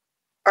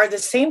are the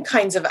same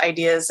kinds of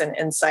ideas and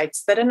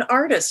insights that an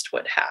artist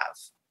would have,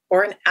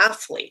 or an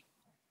athlete,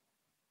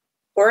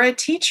 or a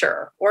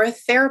teacher, or a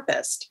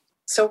therapist.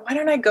 So why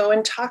don't I go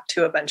and talk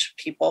to a bunch of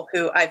people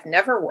who I've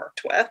never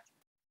worked with,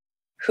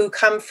 who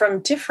come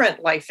from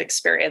different life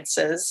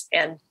experiences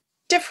and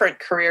different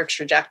career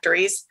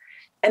trajectories,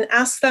 and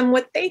ask them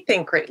what they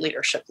think great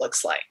leadership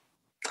looks like.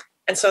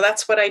 And so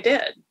that's what I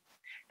did.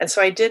 And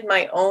so I did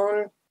my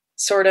own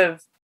sort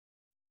of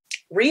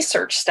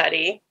research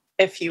study,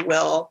 if you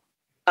will,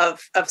 of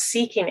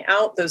seeking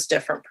out those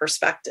different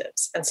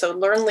perspectives. And so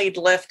Learn, Lead,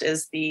 Lift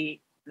is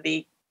the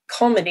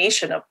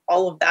culmination of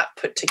all of that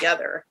put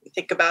together. You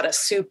think about a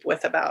soup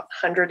with about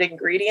 100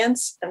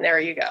 ingredients, and there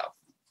you go.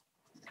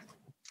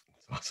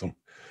 Awesome.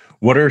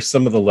 What are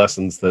some of the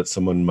lessons that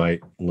someone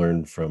might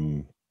learn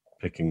from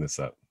picking this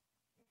up?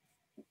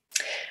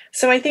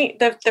 So I think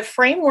the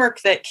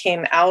framework that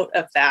came out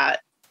of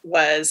that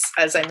was,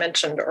 as I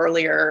mentioned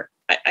earlier,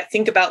 I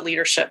think about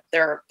leadership.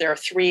 There are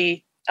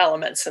three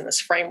elements in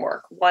this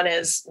framework. One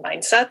is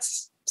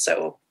mindsets,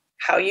 so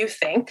how you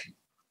think.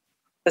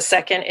 The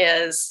second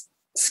is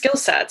skill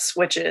sets,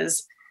 which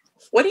is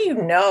what do you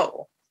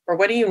know, or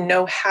what do you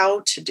know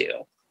how to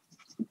do?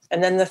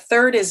 And then the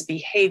third is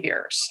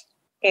behaviors.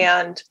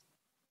 And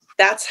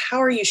that's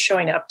how are you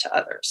showing up to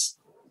others?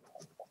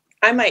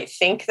 I might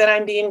think that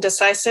I'm being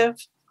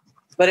decisive,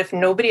 but if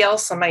nobody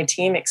else on my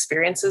team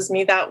experiences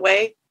me that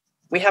way,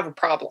 we have a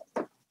problem.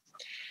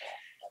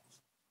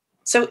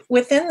 So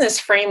within this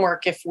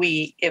framework, if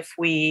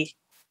we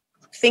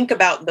think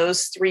about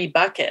those three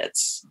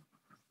buckets,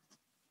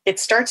 it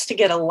starts to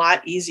get a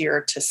lot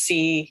easier to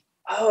see,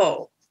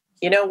 oh,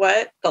 you know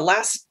what? The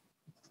last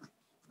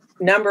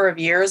number of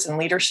years in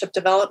leadership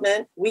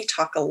development, we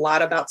talk a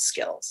lot about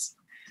skills.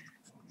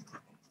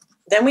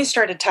 Then we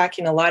started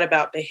talking a lot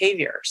about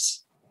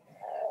behaviors.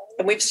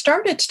 And we've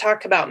started to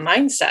talk about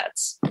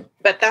mindsets,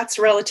 but that's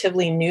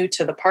relatively new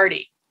to the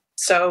party.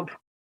 So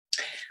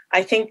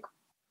I think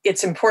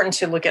it's important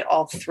to look at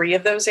all three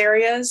of those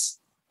areas,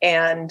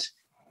 and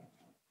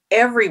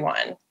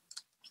everyone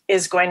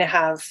is going to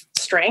have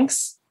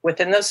strengths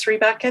within those three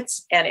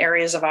buckets and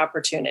areas of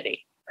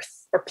opportunity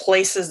or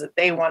places that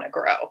they want to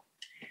grow.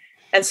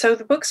 And so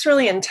the book's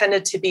really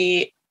intended to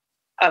be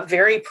a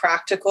very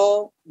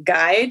practical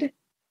guide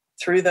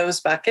through those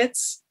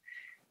buckets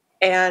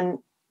and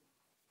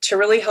to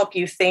really help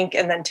you think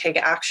and then take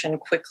action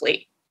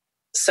quickly,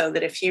 so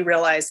that if you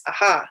realize,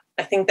 aha,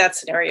 I think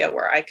that's an area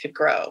where I could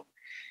grow,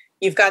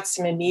 you've got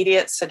some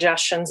immediate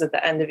suggestions at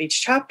the end of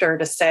each chapter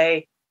to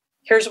say,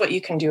 here's what you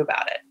can do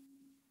about it.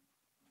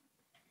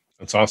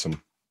 That's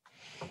awesome.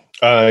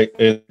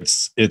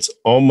 It's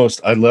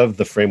almost, I love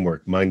the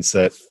framework,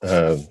 mindset,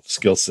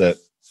 skill set,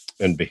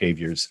 and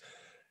behaviors.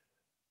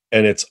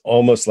 And it's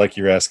almost like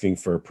you're asking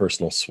for a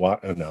personal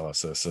SWOT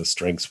analysis, a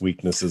strengths,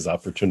 weaknesses,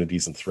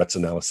 opportunities, and threats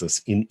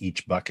analysis in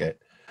each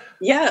bucket.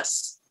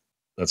 Yes.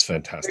 That's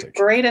fantastic.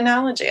 Great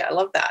analogy. I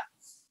love that.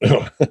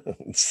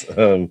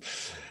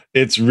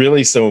 It's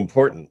really so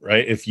important,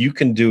 right? If you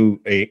can do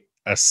a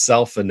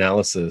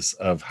self-analysis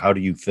of how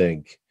do you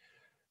think,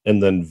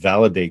 and then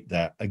validate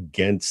that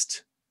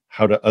against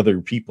how do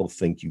other people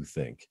think you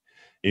think.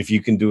 If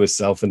you can do a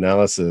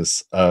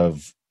self-analysis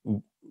of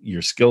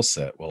your skill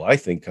set, well, I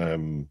think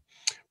I'm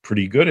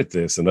pretty good at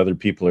this, and other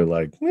people are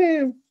like,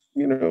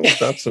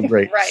 not so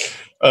great.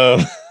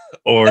 Right.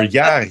 Or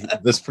yeah,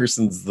 this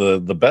person's the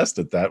best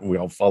at that, and we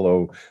all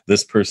follow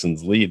this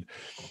person's lead.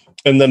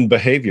 And then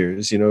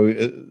behaviors,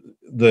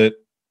 that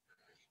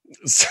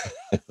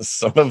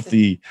some of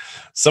the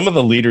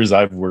leaders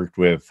I've worked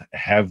with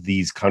have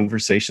these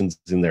conversations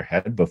in their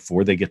head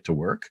before they get to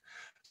work,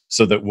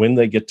 so that when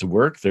they get to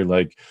work, they're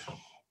like,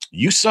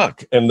 you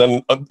suck. And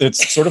then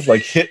it's sort of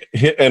like hit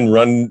and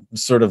run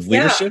sort of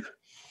leadership.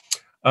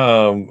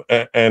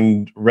 Yeah.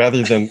 And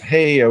rather than,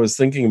 hey, I was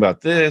thinking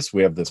about this,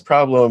 we have this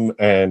problem,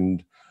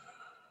 and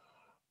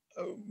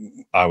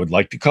I would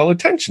like to call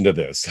attention to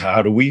this.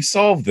 How do we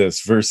solve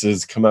this?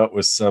 Versus come out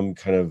with some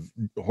kind of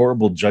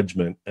horrible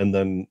judgment. And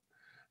then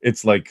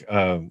it's like,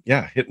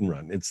 hit and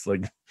run. It's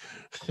like,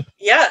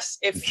 yes,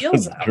 it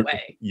feels that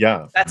way.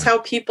 Yeah. That's how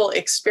people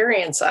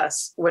experience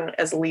us when,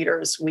 as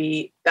leaders,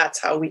 that's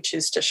how we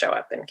choose to show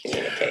up and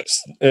communicate.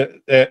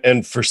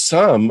 And for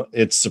some,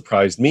 it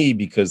surprised me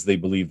because they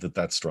believe that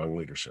that's strong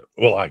leadership.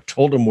 Well, I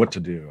told them what to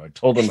do. I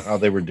told them how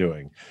they were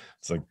doing.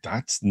 It's like,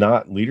 that's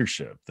not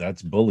leadership.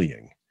 That's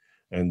bullying.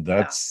 And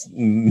that's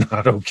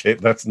not okay.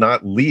 That's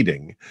not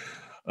leading.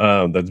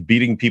 That's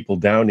beating people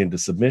down into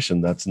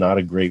submission. That's not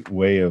a great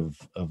way of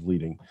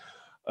leading.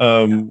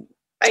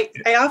 I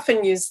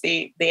often use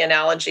the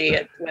analogy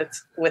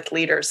with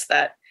leaders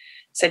that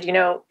said,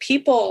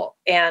 people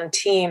and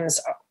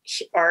teams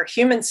are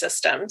human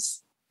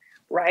systems,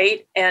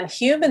 right? And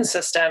human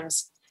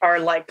systems are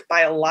like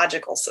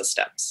biological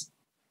systems.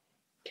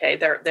 Okay,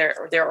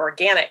 they're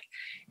organic,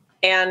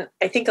 and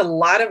I think a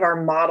lot of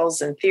our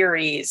models and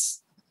theories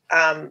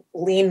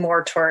lean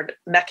more toward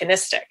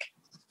mechanistic.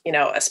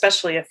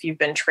 especially if you've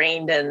been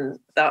trained in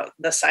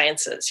the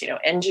sciences,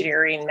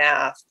 engineering,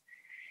 math.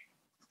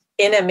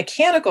 In a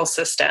mechanical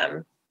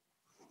system,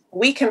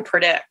 we can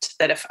predict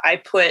that if I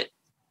put,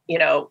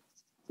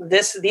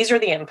 these are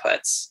the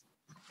inputs,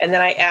 and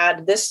then I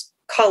add this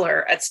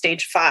color at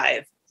stage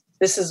 5,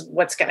 this is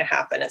what's going to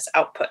happen as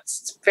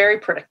outputs. It's very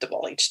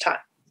predictable each time.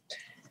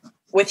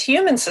 With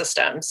human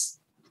systems,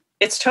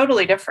 it's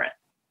totally different.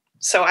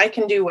 So I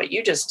can do what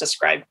you just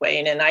described,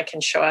 Wayne, and I can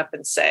show up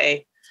and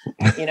say,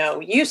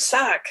 you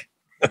suck.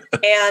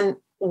 And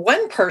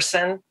one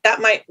person,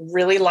 that might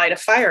really light a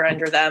fire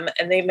under them.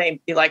 And they may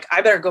be like,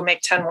 I better go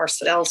make 10 more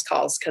sales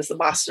calls because the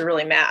boss is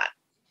really mad.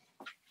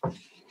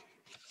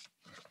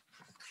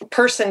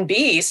 Person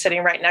B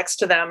sitting right next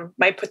to them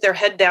might put their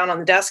head down on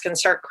the desk and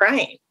start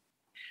crying.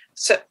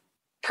 So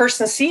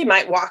person C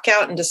might walk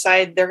out and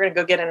decide they're going to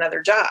go get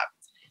another job.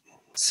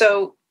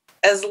 So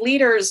as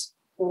leaders,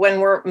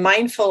 when we're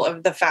mindful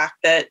of the fact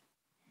that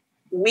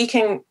we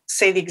can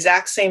say the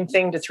exact same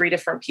thing to 3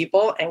 different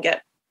people and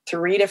get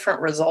 3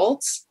 different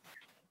results,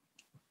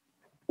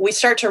 we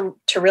start to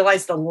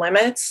realize the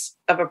limits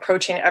of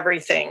approaching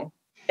everything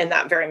in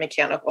that very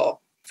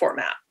mechanical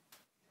format.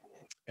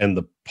 And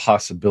the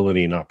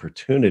possibility and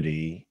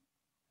opportunity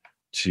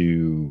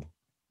to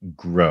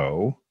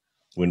grow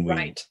when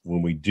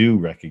we do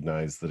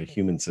recognize that a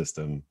human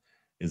system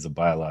is a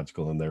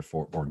biological and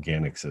therefore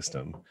organic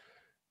system,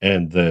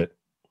 and that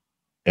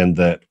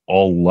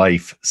all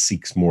life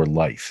seeks more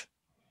life.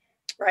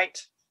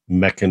 Right.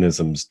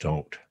 Mechanisms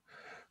don't.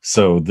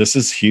 So this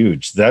is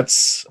huge.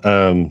 That's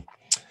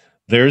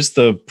there's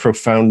the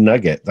profound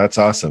nugget. That's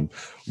awesome.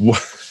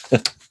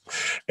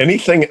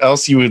 Anything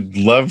else you would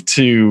love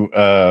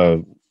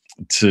to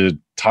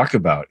talk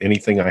about?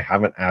 Anything I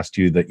haven't asked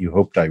you that you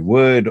hoped I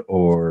would,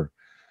 or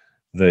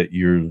that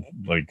you're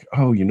like,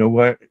 oh, you know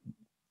what?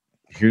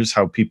 Here's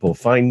how people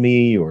find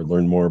me or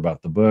learn more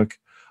about the book.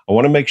 I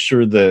want to make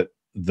sure that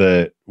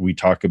we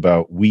talk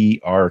about We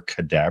Are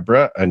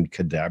Kadabra, and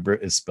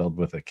Kadabra is spelled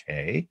with a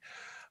K.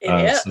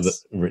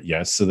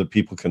 So that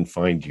people can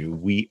find you.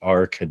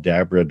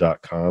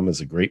 wearekadabra.com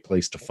is a great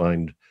place to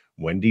find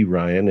Wendy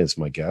Ryan as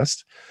my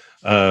guest.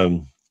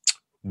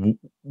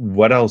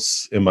 What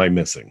else am I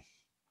missing?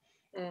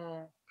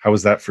 How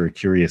was that for a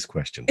curious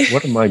question?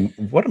 What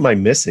am I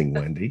missing,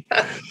 Wendy?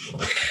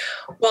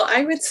 Well,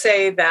 I would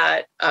say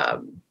that,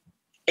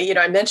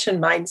 I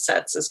mentioned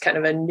mindsets as kind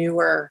of a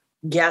newer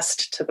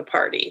guest to the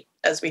party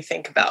as we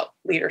think about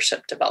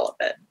leadership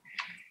development.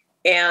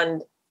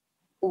 And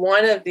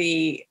one of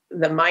the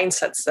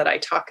mindsets that I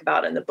talk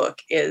about in the book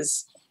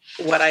is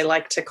what I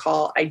like to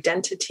call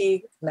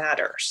identity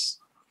matters.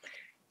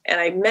 And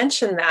I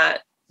mention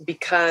that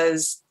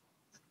because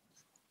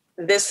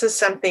this is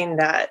something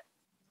that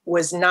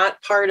was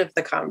not part of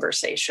the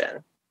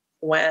conversation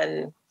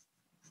when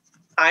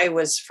I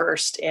was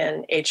first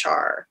in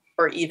HR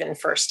or even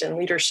first in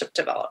leadership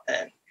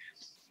development.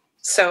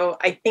 So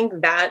I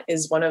think that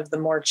is one of the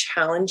more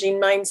challenging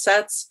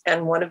mindsets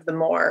and one of the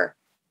more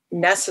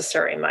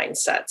necessary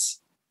mindsets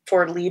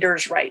for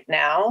leaders right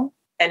now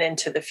and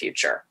into the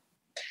future.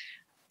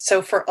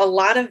 So for a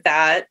lot of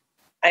that,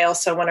 I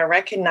also want to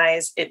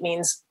recognize it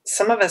means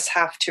some of us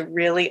have to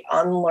really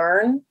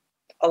unlearn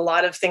a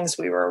lot of things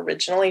we were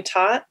originally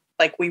taught,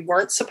 like we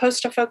weren't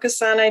supposed to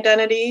focus on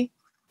identity.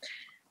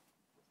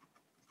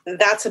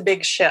 That's a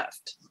big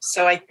shift.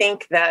 So I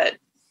think that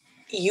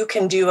you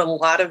can do a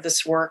lot of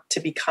this work to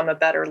become a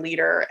better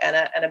leader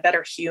and a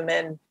better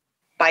human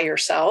by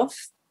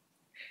yourself.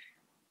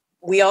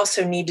 We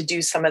also need to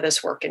do some of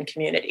this work in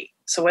community.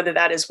 So whether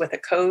that is with a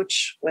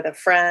coach, with a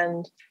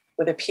friend,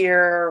 with a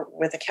peer,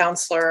 with a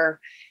counselor,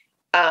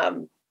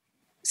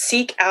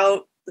 seek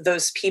out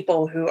those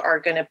people who are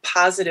going to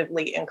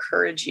positively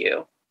encourage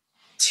you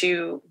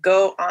to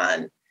go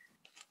on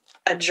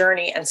a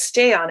journey and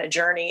stay on a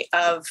journey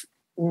of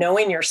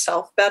knowing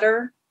yourself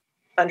better,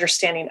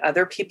 understanding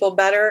other people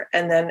better,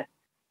 and then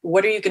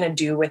what are you going to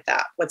do with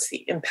that? What's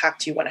the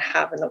impact you want to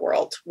have in the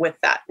world with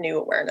that new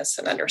awareness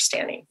and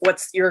understanding?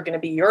 What's going to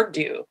be your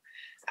do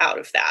out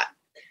of that?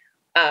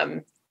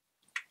 And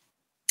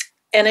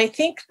I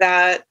think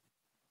that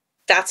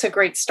that's a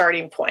great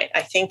starting point.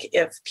 I think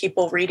if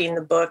people reading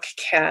the book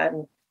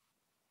can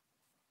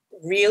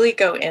really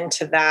go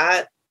into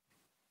that,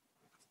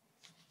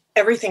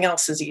 everything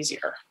else is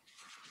easier.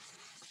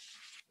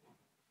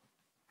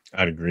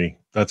 I'd agree.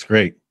 That's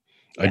great.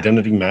 Yeah.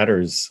 Identity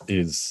Matters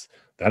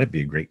that'd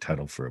be a great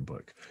title for a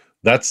book.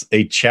 That's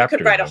a chapter. You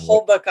could write a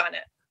whole book on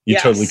it. You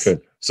totally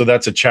could. So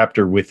that's a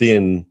chapter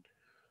within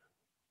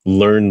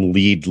Learn,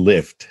 Lead,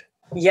 Lift.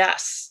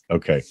 Yes.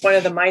 Okay. One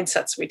of the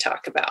mindsets we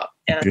talk about.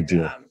 And good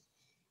deal.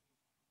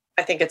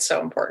 I think it's so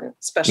important,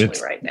 especially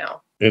right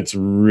now. It's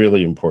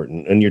really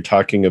important. And you're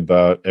talking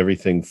about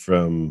everything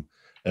from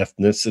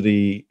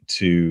ethnicity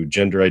to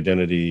gender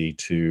identity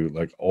to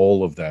like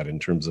all of that in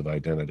terms of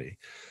identity.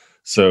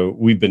 So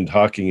we've been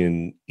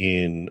talking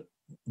in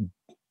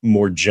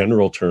more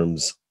general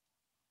terms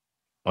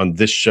on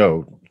this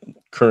show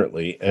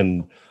currently.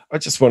 And I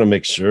just want to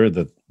make sure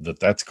that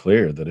that's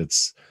clear, that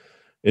it's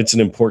it's an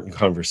important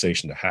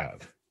conversation to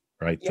have,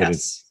 right?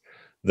 Yes.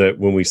 That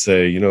when we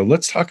say,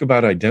 let's talk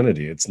about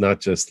identity, it's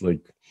not just like,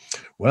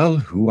 well,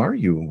 who are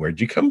you and where'd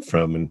you come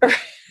from? And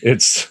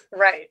it's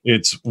right.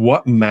 It's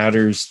what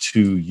matters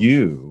to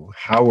you.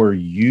 How are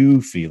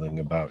you feeling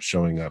about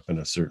showing up in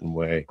a certain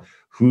way?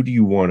 Who do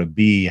you want to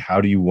be?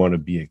 How do you want to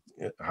be?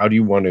 How do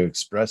you want to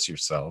express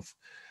yourself?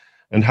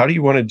 And how do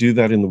you want to do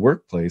that in the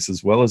workplace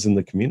as well as in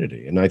the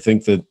community? And I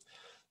think that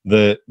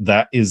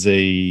is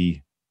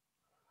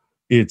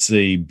it's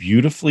a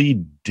beautifully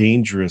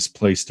dangerous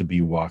place to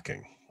be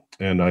walking.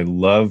 And I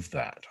love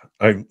that.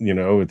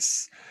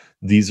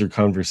 These are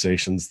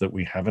conversations that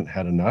we haven't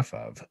had enough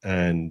of.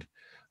 And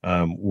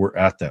we're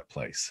at that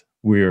place.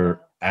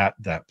 We're at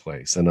that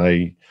place. And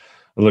I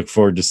look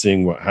forward to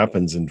seeing what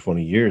happens in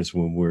 20 years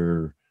when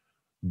we're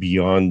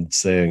beyond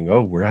saying,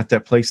 oh, we're at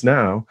that place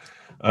now.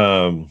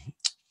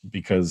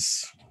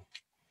 Because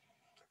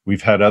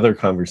we've had other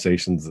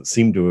conversations that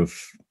seem to have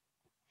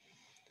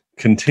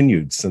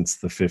continued since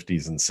the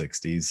 50s and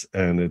 60s.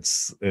 And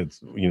it's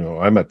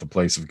I'm at the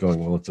place of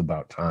going, well, it's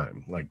about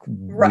time. Like,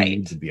 we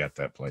need to be at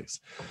that place.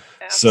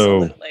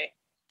 Absolutely.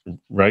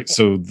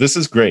 So this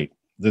is great.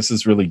 This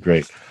is really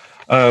great.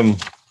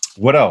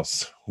 What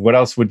else? What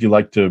else would you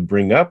like to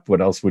bring up?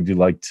 What else would you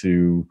like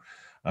to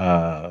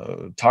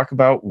talk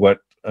about? What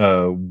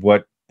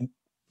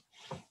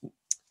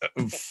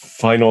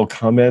final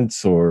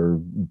comments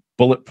or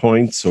bullet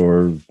points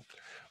or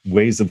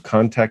ways of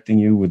contacting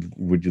you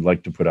would you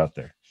like to put out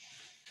there?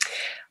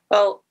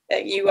 Well,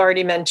 you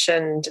already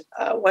mentioned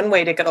one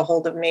way to get a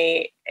hold of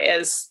me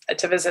is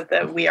to visit the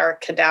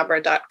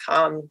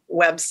wearekadabra.com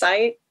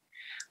website.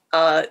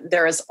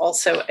 There is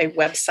also a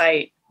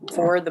website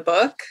for the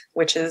book,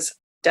 which is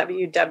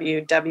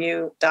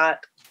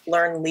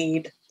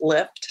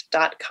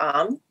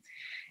www.learnleadlift.com.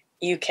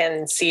 You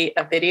can see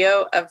a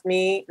video of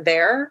me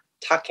there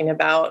talking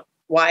about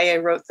why I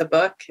wrote the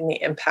book and the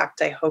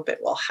impact I hope it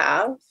will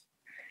have.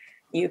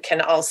 You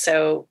can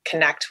also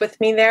connect with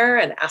me there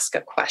and ask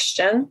a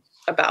question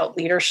about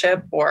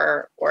leadership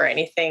or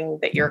anything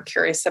that you're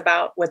curious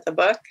about with the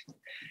book.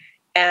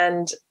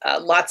 And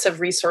lots of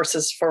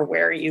resources for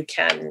where you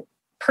can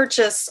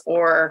purchase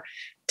or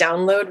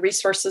download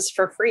resources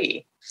for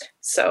free.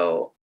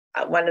 So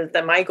one of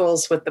my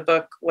goals with the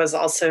book was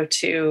also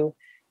to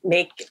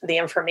make the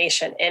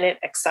information in it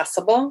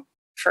accessible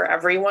for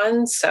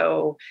everyone.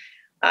 So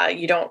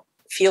you don't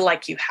feel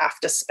like you have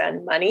to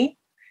spend money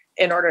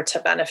in order to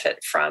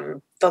benefit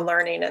from the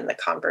learning and the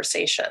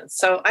conversation.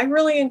 So I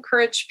really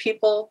encourage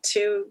people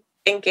to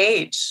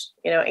engage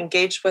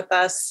with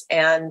us,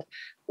 and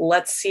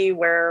let's see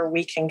where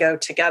we can go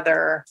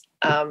together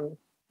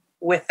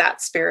with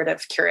that spirit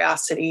of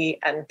curiosity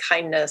and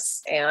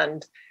kindness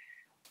and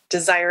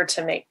desire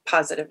to make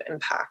positive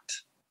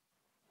impact.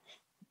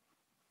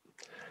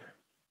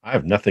 I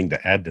have nothing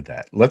to add to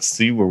that. Let's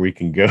see where we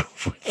can go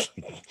with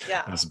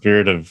a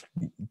spirit of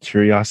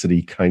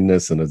curiosity,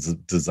 kindness, and a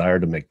desire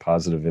to make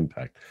positive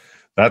impact.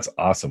 That's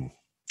awesome.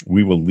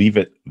 We will leave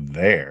it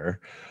there.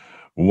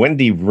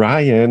 Wendy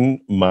Ryan,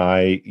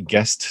 my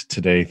guest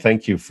today,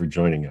 thank you for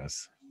joining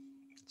us.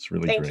 It's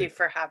really great. Thank you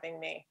for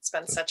having me. It's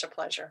been such a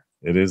pleasure.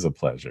 It is a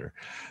pleasure.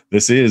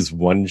 This is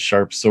One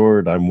Sharp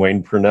Sword. I'm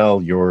Wayne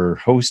Purnell, your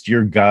host,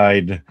 your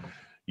guide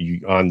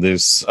on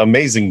this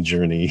amazing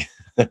journey.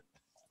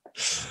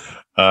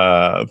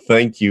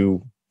 Thank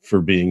you for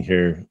being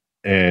here,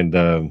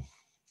 and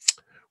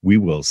we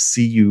will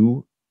see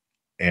you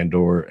and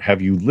or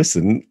have you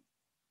listen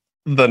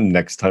the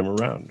next time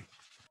around.